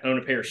guys are going to own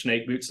a pair of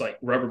snake boots, like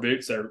rubber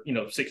boots that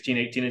are 16,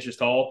 18 inches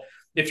tall.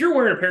 If you're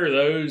wearing a pair of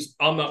those,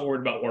 I'm not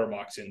worried about water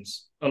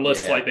moccasins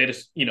unless Yeah. like they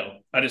just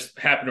I just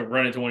happen to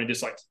run into one and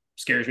just like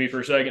scares me for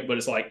a second. But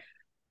it's like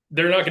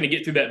they're not going to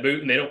get through that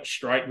boot and they don't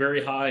strike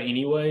very high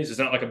anyways. It's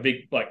not like a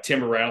big like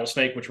timber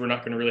rattlesnake, which we're not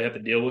going to really have to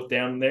deal with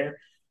down there.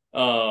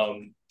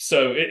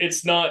 So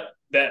it's not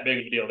that big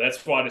of a deal.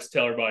 That's why I just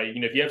tell everybody,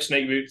 if you have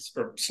snake boots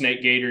or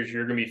snake gaiters,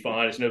 you're going to be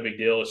fine. It's no big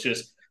deal. It's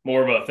just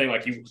more of a thing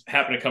like you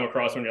happen to come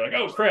across when you're like,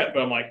 oh crap.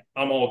 But I'm like,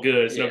 I'm all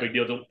good. It's no big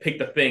deal. Don't pick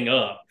the thing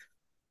up.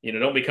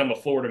 Don't become a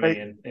Florida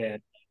man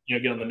and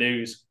get on the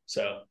news.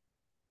 So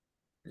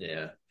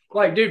Yeah.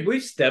 Like, dude,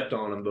 we've stepped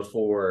on them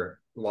before,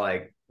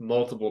 like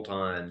multiple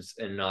times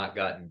and not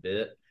gotten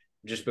bit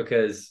just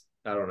because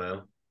I don't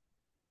know.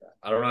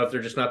 I don't know if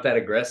they're just not that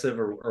aggressive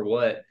or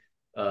what.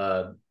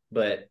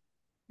 But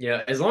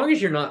as long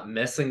as you're not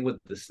messing with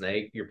the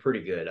snake, you're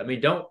pretty good. I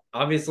mean, don't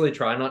obviously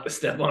try not to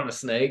step on a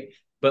snake,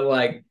 but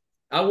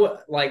I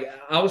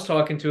was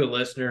talking to a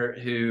listener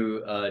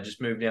who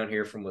just moved down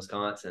here from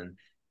Wisconsin,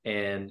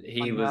 and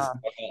he was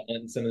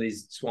in some of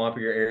these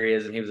swampier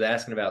areas, and he was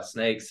asking about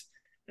snakes,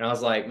 and I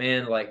was like,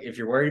 man, like if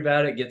you're worried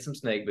about it, get some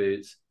snake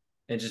boots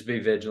and just be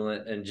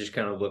vigilant and just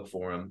kind of look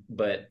for them.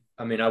 But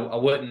I mean, I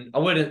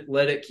wouldn't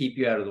let it keep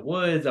you out of the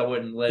woods. I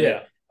wouldn't let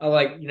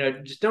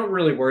it. Just don't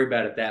really worry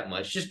about it that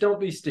much. Just don't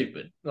be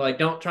stupid. Like,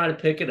 don't try to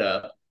pick it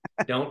up.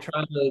 Don't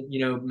try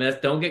to, mess.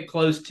 Don't get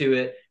close to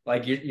it.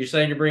 Like you're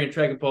saying, you're bringing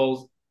trekking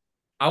poles.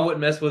 I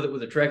wouldn't mess with it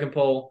with a trekking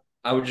pole.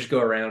 I would just go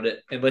around it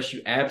unless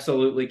you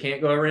absolutely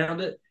can't go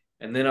around it.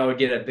 And then I would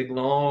get a big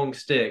long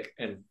stick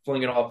and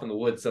fling it off in the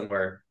woods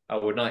somewhere. I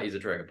would not use a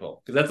trekking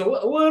pole because that's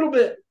a little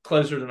bit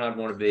closer than I'd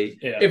want to be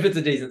if it's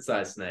a decent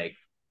sized snake.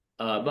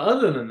 But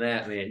other than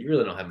that, man, you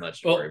really don't have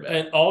much to worry about.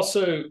 And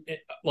also,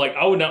 like,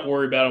 I would not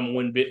worry about them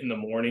when bit in the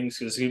mornings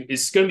because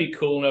it's going to be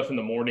cool enough in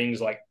the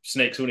mornings. Like,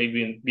 snakes wouldn't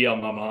even be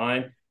on my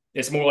mind.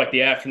 It's more like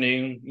the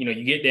afternoon.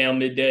 You get down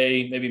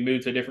midday, maybe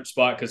move to a different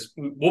spot because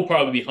we'll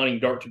probably be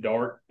hunting dark to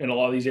dark in a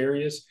lot of these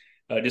areas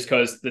just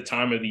because the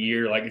time of the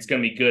year, like, it's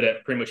going to be good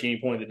at pretty much any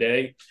point of the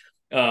day.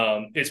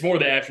 It's more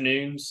the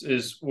afternoons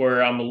is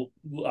where I'll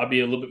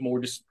be a little bit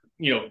more just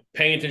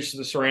paying attention to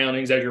the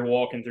surroundings as you're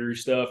walking through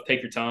stuff.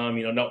 Take your time,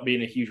 not be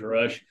in a huge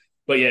rush.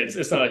 But yeah,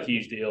 it's not a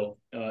huge deal.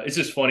 It's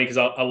just funny because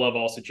I love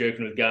also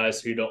joking with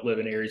guys who don't live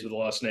in areas with a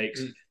lot of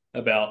snakes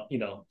about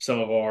some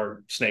of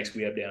our snakes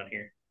we have down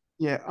here.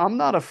 Yeah, I'm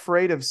not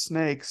afraid of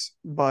snakes,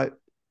 but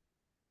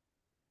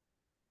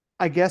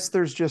I guess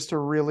there's just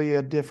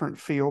a different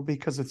feel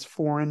because it's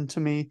foreign to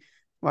me.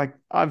 Like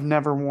I've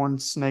never worn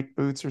snake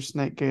boots or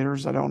snake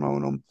gaiters. I don't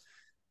own them.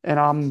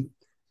 And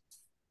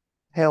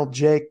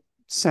Jake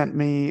sent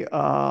me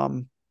a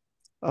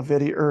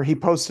video, or he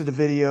posted a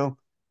video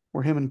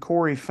where him and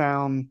Corey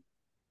found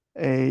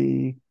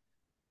a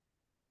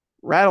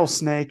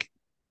rattlesnake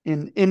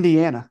in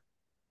Indiana.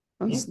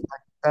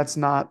 That's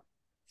not,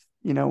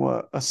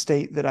 a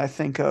state that I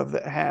think of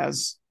that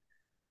has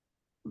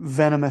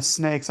venomous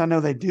snakes. I know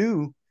they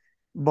do,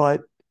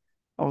 but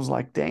I was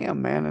like,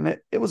 damn, man. And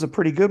it was a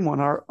pretty good one.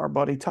 Our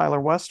buddy Tyler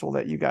Westall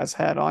that you guys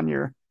had on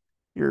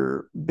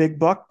your big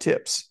buck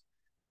tips.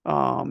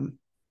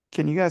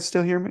 Can you guys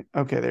still hear me?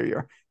 Okay, there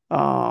you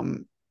are.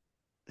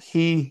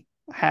 He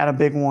had a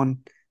big one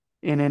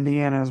in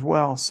Indiana as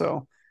well.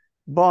 So,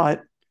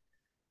 but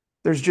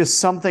there's just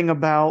something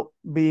about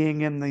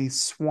being in the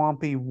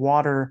swampy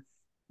water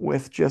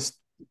with just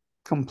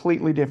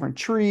completely different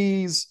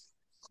trees.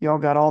 Y'all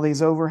got all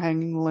these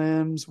overhanging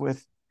limbs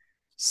with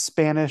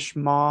Spanish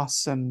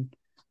moss and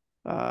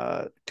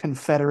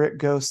Confederate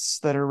ghosts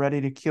that are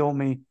ready to kill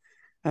me.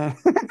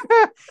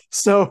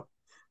 So,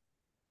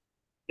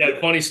 yeah,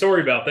 funny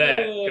story about that.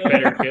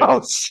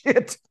 Oh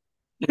shit!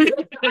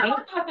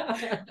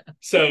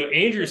 So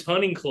Andrew's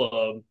hunting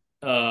club,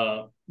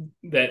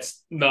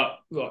 that's not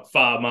like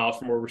 5 miles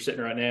from where we're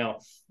sitting right now.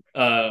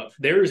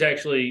 There's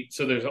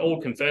an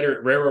old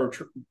Confederate railroad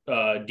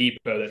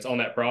depot that's on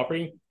that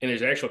property, and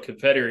there's actual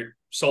Confederate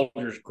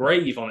soldier's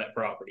grave on that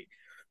property.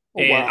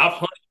 And wow. I've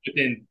hunted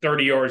within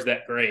 30 yards of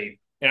that grave.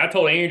 And I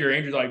told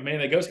Andrew's like, man,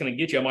 that ghost's going to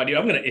get you. I'm like, dude,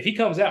 if he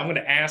comes out, I'm going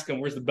to ask him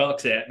where's the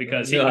bucks at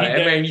because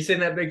man, you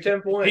seen that Big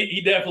 10 point?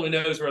 He definitely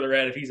knows where they're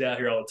at if he's out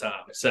here all the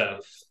time. So,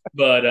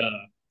 but yeah,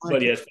 it's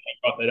funny you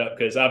brought that up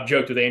because I've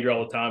joked with Andrew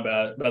all the time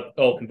about the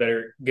old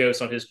Confederate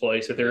ghost on his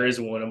place. If there is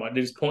one, I'm like,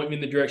 just point me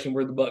in the direction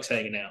where the buck's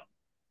hanging out.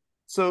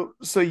 So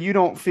you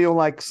don't feel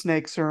like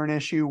snakes are an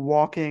issue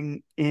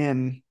walking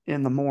in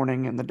the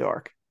morning in the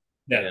dark?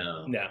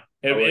 No.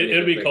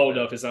 It'll be cold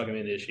enough. It's not going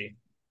to be an issue.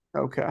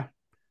 Okay.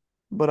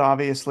 But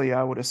obviously,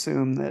 I would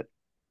assume that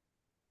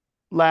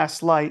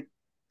last light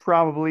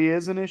probably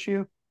is an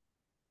issue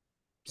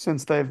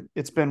since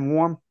it's been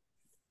warm.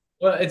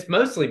 Well, it's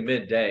mostly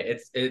midday.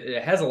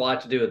 It has a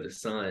lot to do with the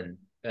sun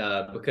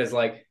because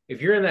like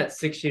if you're in that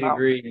 60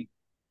 degree,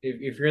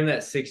 if you're in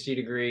that 60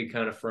 degree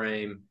kind of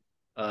frame,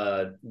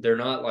 they're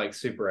not like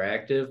super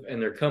active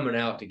and they're coming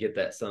out to get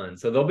that sun.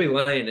 So they'll be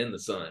laying in the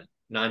sun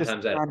nine Just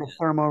times out of trying to 10.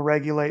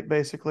 thermoregulate,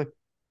 basically.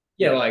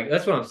 Yeah, like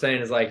that's what I'm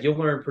saying is like you'll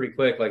learn pretty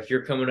quick. Like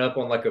you're coming up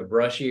on like a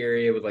brushy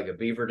area with like a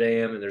beaver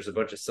dam and there's a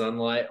bunch of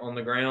sunlight on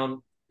the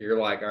ground. You're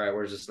like, all right,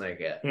 where's the snake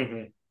at?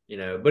 You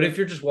know, but if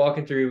you're just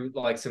walking through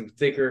like some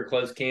thicker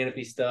closed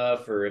canopy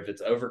stuff, or if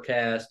it's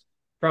overcast,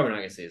 probably not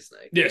gonna see a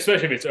snake. Yeah,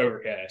 especially if it's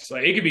overcast.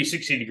 Like it could be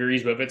 60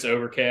 degrees, but if it's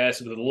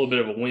overcast with a little bit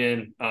of a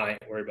wind, I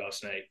ain't worried about a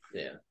snake.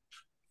 Yeah.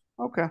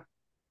 Okay.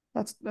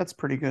 That's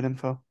pretty good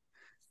info.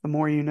 The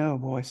more you know,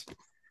 boys.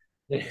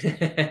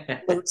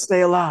 Let's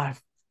stay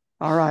alive.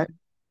 All right.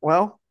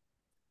 Well,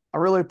 I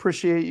really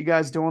appreciate you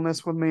guys doing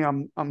this with me.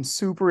 I'm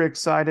super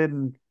excited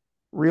and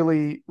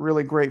really,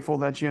 really grateful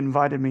that you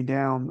invited me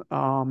down.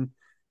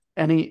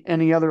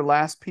 Any other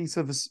last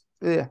pieces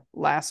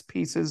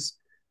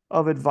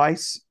of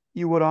advice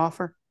you would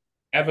offer?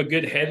 Have a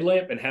good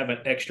headlamp and have an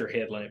extra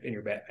headlamp in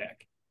your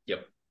backpack.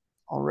 Yep.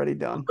 Already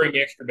done. Bring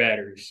extra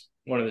batteries.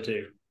 One of the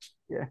two.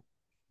 Yeah.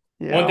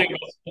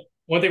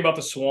 One thing about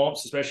the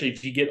swamps, especially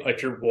if you get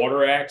like your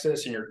water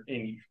access and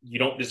you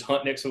don't just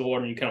hunt next to the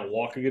water and you kind of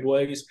walk a good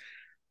ways.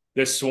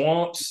 The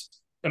swamps,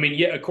 I mean,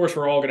 yeah, of course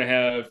we're all going to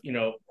have,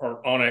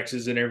 our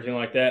onyxes and everything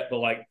like that, but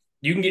like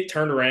you can get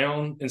turned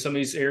around in some of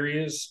these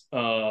areas,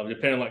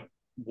 depending on like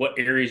what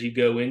areas you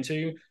go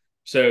into.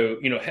 So,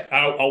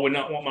 I would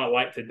not want my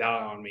light to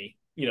die on me,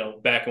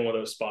 back in one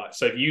of those spots.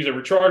 So if you use a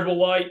rechargeable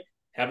light,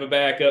 have a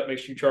backup, make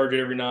sure you charge it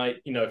every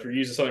night. If you're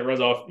using something that runs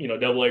off, AA,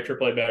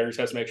 AAA batteries,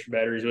 have some extra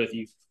batteries with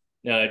you,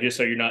 just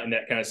so you're not in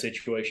that kind of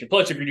situation.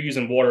 Plus, if you're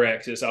using water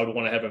access, I would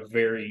want to have a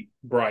very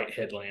bright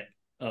headlamp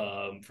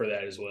for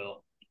that as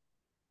well.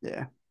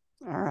 Yeah.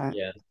 All right.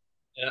 Yeah.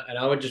 And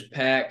I would just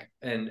pack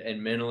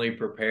and mentally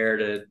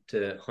prepare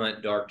to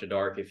hunt dark to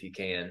dark if you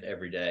can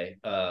every day.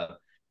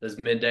 Those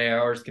midday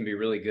hours can be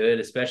really good,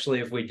 especially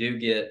if we do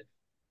get,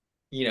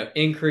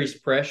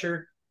 increased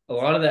pressure. A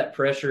lot of that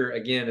pressure,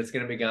 again, it's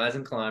going to be guys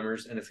and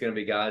climbers, and it's going to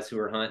be guys who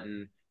are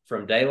hunting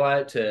from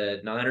daylight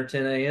to 9 or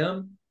 10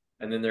 a.m.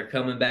 And then they're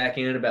coming back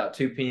in about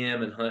 2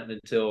 p.m. and hunting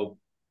until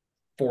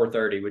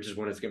 4:30, which is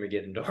when it's going to be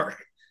getting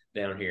dark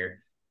down here.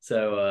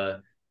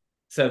 So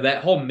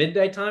that whole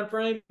midday time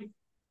frame,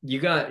 you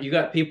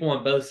got people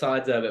on both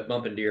sides of it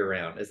bumping deer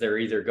around as they're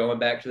either going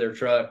back to their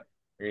truck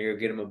or you go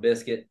get them a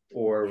biscuit,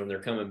 or when they're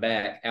coming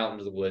back out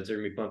into the woods, they're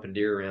going to be bumping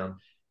deer around.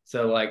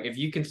 So, like, if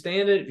you can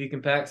stand it, if you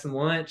can pack some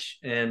lunch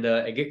and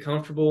get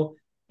comfortable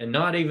and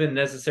not even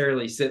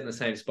necessarily sit in the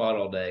same spot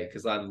all day,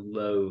 because I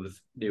loathe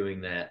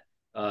doing that.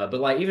 But,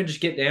 like, even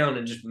just get down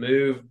and just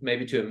move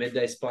maybe to a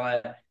midday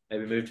spot,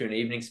 maybe move to an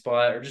evening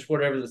spot, or just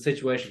whatever the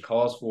situation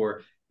calls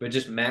for, but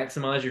just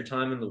maximize your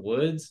time in the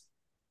woods.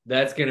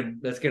 That's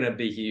gonna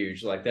be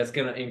huge. Like, that's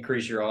gonna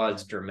increase your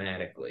odds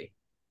dramatically.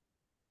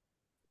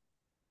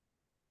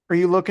 Are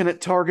you looking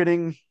at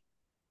targeting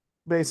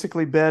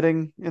basically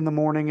bedding in the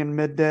morning and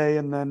midday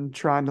and then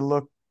trying to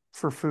look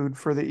for food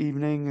for the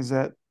evening? Is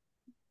that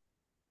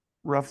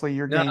roughly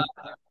your game?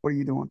 What are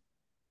you doing?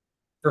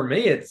 For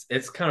me,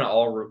 it's kind of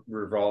all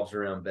revolves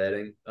around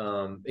bedding,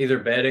 either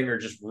bedding or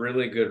just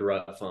really good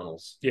rut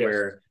funnels.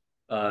 Yes.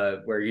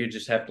 Where you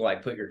just have to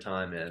like put your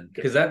time in,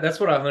 because that's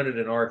what I hunted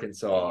in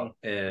Arkansas.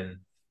 And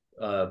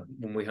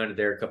when we hunted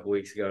there a couple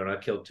weeks ago, and I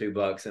killed 2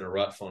 bucks in a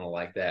rut funnel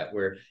like that,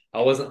 where I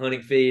wasn't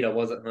hunting feed, I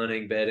wasn't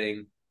hunting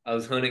bedding, I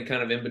was hunting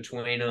kind of in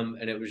between them,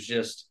 and it was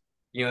just,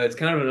 it's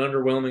kind of an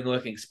underwhelming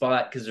looking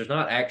spot because there's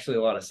not actually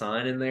a lot of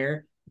sign in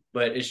there,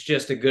 but it's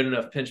just a good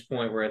enough pinch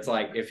point where it's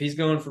like, if he's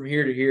going from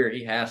here to here,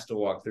 he has to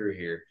walk through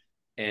here,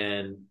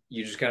 and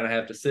you just kind of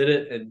have to sit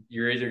it, and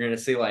you're either going to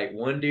see like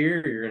 1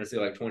 deer or you're going to see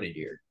like 20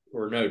 deer.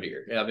 Or no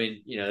deer. I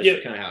mean,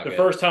 that's kind of how it goes.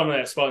 First time in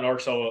that spot in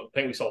Arkansas, I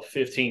think we saw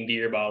 15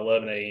 deer by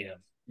 11 a.m.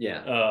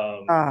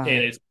 Yeah.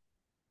 And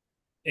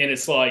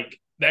it's like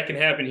that can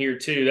happen here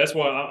too. That's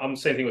why I'm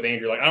the same thing with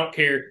Andrew. Like, I don't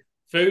care.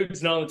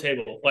 Food's not on the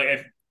table.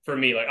 Like, for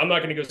me, like, I'm not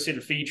going to go sit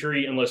a feed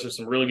tree unless there's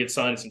some really good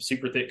sign and some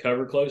super thick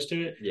cover close to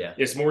it. Yeah.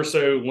 It's more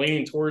so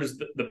leaning towards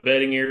the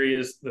bedding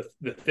areas,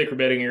 the thicker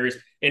bedding areas,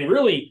 and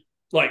really,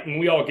 like, when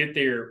we all get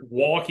there,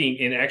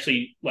 walking and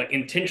actually, like,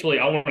 intentionally,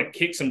 I want to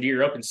kick some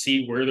deer up and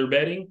see where they're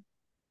bedding.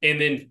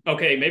 And then,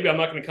 okay, maybe I'm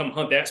not going to come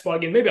hunt that spot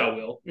again. Maybe I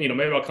will.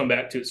 Maybe I'll come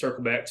back to it,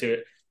 circle back to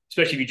it,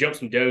 especially if you jump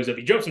some does. If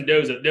you jump some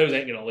does, does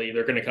ain't going to leave.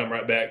 They're going to come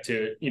right back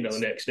to it, the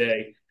next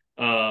day.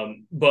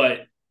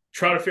 But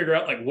try to figure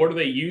out, like, what are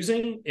they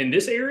using in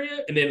this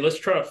area? And then let's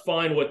try to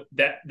find what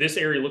this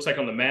area looks like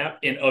on the map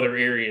in other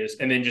areas,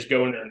 and then just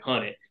go in there and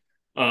hunt it.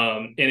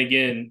 And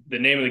again, the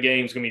name of the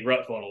game is going to be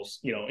rut funnels.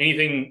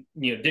 Anything,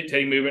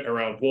 dictating movement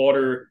around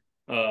water,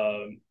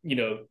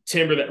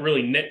 timber that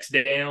really necks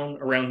down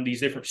around these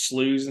different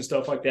sloughs and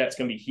stuff like that. It's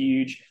going to be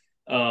huge.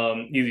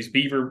 These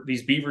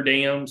beaver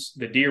dams,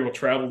 the deer will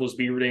travel those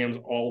beaver dams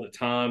all the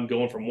time,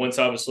 going from one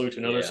side of a slough to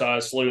another side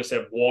of the slough instead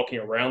of walking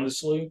around the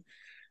slough.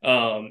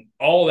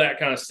 All that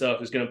kind of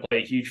stuff is going to play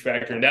a huge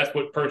factor. And that's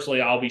what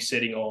personally I'll be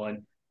sitting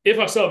on. If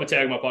I still have a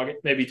tag in my pocket,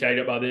 maybe tagged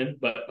up by then,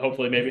 but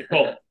hopefully maybe,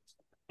 I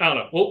don't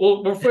know.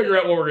 We'll figure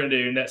out what we're going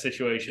to do in that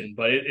situation,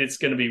 but it's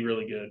going to be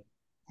really good.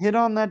 Hit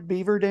on that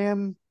beaver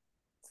dam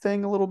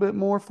thing a little bit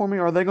more for me.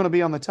 Are they going to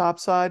be on the top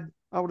side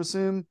I would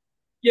assume.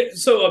 Yeah,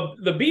 so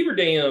the beaver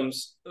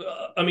dams.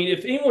 I mean,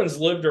 if anyone's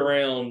lived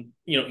around,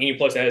 any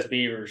place that has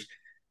beavers,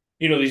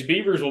 these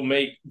beavers will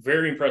make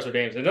very impressive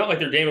dams. It's not like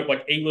they're damming up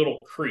like a little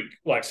creek.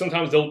 Like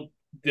sometimes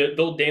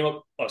they'll dam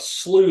up a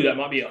slough that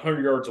might be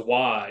 100 yards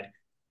wide.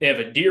 And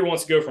if a deer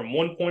wants to go from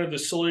one point of the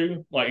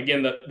slough, like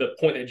again the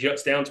point that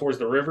juts down towards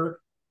the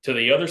river, to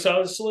the other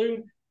side of the slough,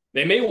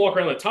 they may walk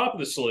around the top of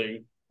the slough,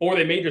 or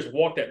they may just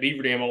walk that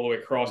beaver dam all the way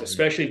across.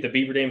 Especially if the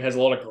beaver dam has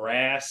a lot of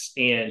grass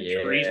and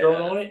trees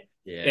growing on it.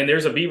 Yeah. And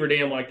there's a beaver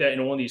dam like that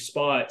in one of these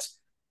spots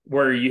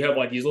where you have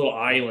like these little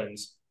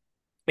islands,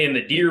 and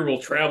the deer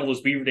will travel those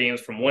beaver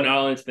dams from one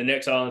island to the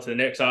next island to the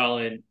next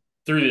island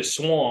through this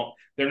swamp.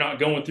 They're not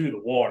going through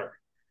the water.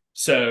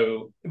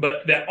 So,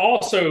 but that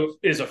also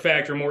is a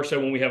factor more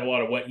so when we have a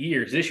lot of wet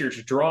years. This year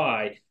it's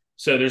dry.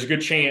 So there's a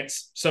good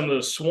chance some of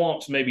those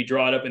swamps may be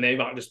dried up and they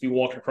might just be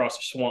walking across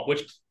the swamp,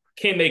 which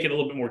can make it a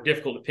little bit more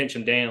difficult to pinch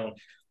them down.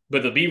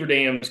 But the beaver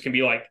dams can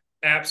be like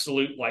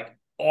absolute, like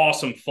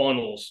awesome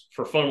funnels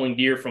for funneling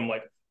deer from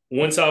like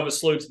one side of a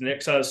slough to the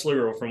next side of the slough,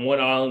 or from one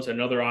island to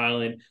another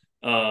island,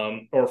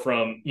 or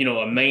from,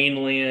 a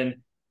mainland.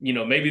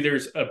 Maybe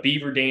there's a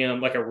beaver dam,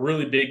 like a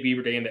really big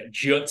beaver dam that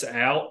juts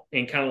out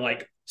and kind of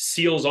like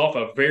seals off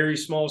a very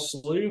small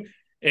slough.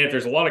 And if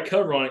there's a lot of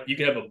cover on it, you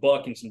can have a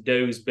buck and some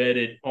does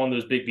bedded on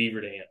those big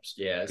beaver dams.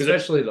 Yeah,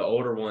 especially the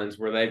older ones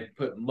where they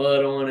put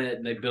mud on it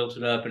and they built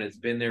it up and it's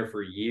been there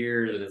for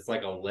years and it's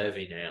like a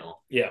levee now.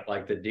 Yeah.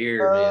 Like the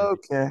deer, man.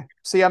 Okay.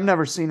 See, I've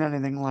never seen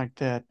anything like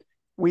that.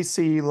 We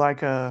see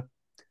like the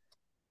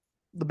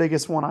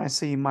biggest one I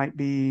see might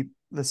be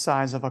the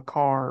size of a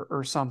car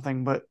or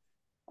something, but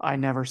I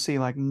never see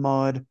like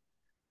mud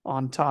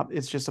on top.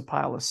 It's just a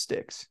pile of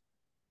sticks.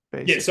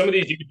 Basically. Yeah, some of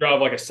these you can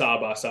drive like a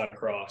side-by-side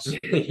across.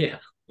 Yeah,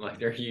 like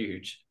they're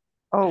huge.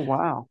 Oh,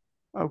 wow.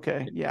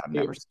 Okay. Yeah, I've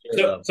never seen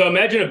it. So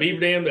imagine a beaver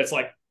dam that's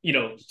like,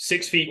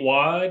 6 feet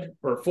wide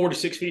or 4 to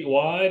 6 feet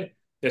wide,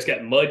 that's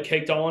got mud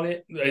caked on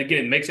it.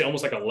 Again, it makes it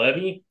almost like a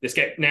levee that's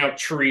got now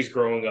trees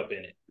growing up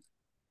in it.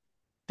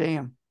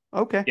 Damn.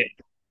 Okay. Yeah.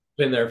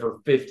 Been there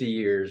for 50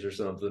 years or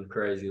something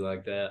crazy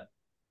like that.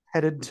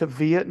 Headed to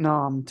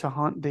Vietnam to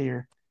hunt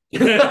deer.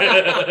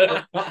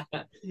 Where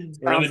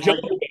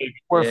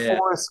yeah.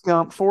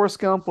 Forrest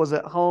Gump was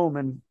at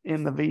home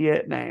in the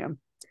Vietnam.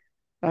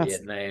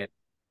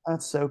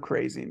 That's so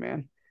crazy,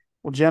 man.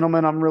 Well,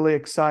 gentlemen, I'm really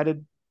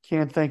excited.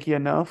 Can't thank you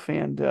enough.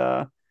 And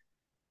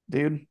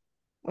dude,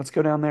 let's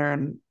go down there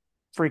and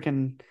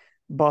freaking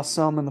bust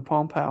some in the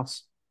pump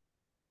house.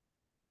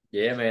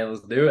 Yeah, man,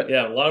 let's do it.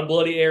 Yeah, a lot of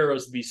bloody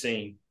arrows to be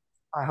seen.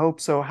 I hope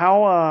so.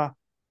 How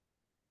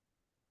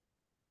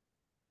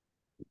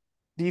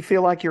do you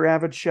feel like your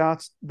avid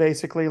shots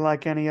basically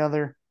like any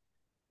other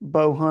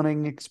bow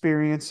hunting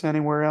experience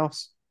anywhere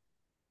else?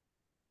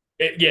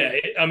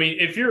 I mean,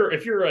 if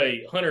you're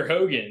a Hunter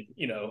Hogan,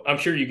 I'm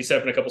sure you can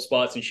step in a couple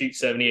spots and shoot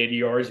 70, 80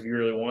 yards if you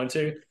really want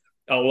to.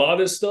 A lot of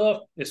this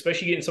stuff,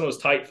 especially getting some of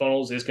those tight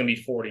funnels, is going to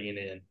be 40 and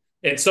in.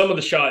 And some of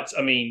the shots,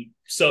 I mean,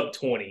 sub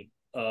 20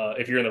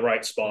 if you're in the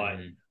right spot.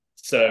 Mm-hmm.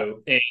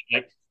 So, and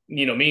like,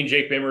 me and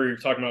Jake Bimmer were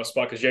talking about a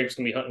spot because Jake's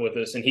going to be hunting with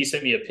us, and he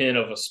sent me a pin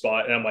of a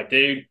spot. And I'm like,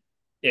 dude,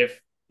 if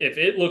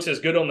it looks as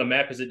good on the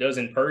map as it does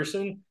in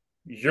person,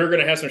 you're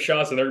going to have some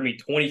shots and they're going to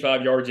be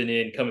 25 yards and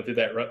in coming through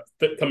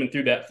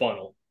that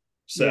funnel.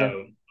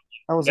 So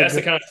that's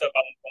the kind of stuff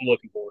I'm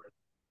looking for.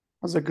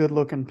 That was a good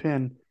looking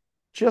pin.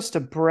 Just to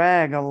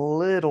brag a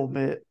little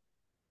bit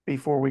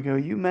before we go,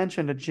 you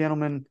mentioned a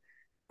gentleman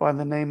by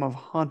the name of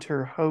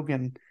Hunter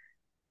Hogan.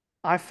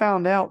 I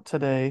found out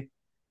today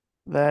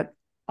that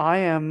I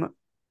am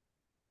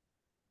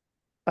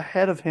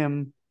ahead of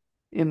him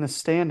in the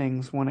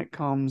standings when it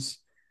comes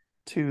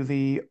to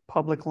the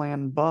public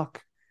land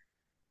buck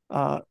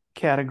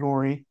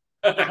category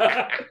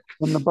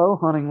in the bow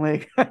hunting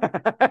league.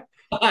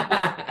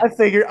 I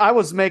figured, I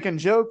was making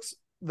jokes.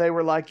 They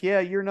were like, yeah,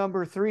 you're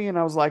number 3. And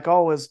I was like,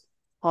 oh, is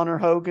Hunter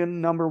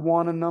Hogan number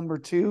 1 and number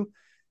 2?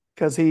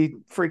 Because he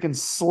freaking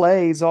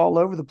slays all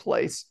over the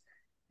place.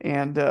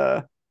 And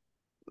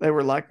they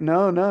were like,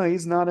 no,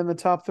 he's not in the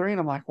top 3. And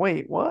I'm like,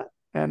 wait, what?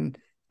 And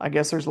I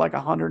guess there's like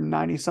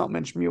 190 something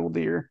inch mule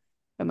deer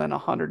and then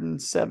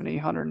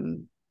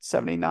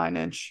 179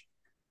 inch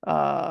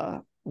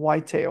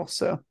whitetail.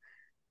 So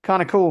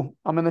kind of cool.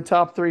 I'm in the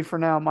top 3 for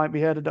now. Might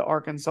be headed to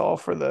Arkansas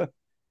for the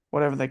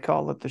whatever they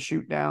call it, the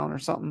shoot down or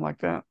something like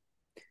that.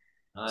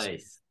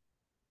 Nice.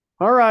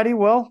 All righty.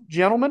 Well,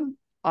 gentlemen,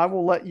 I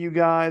will let you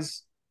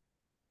guys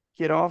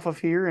get off of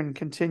here and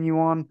continue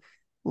on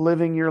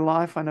living your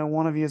life. I know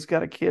one of you has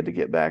got a kid to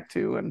get back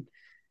to, and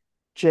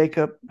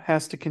Jacob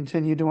has to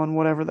continue doing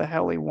whatever the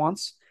hell he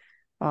wants.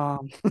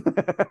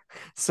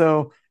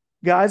 So,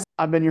 guys,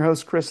 I've been your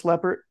host, Chris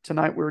Leppert.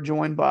 Tonight we were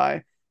joined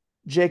by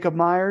Jacob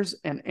Myers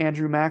and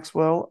Andrew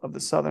Maxwell of the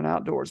Southern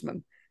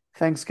Outdoorsman.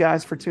 Thanks,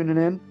 guys, for tuning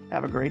in.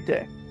 Have a great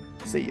day.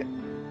 See ya.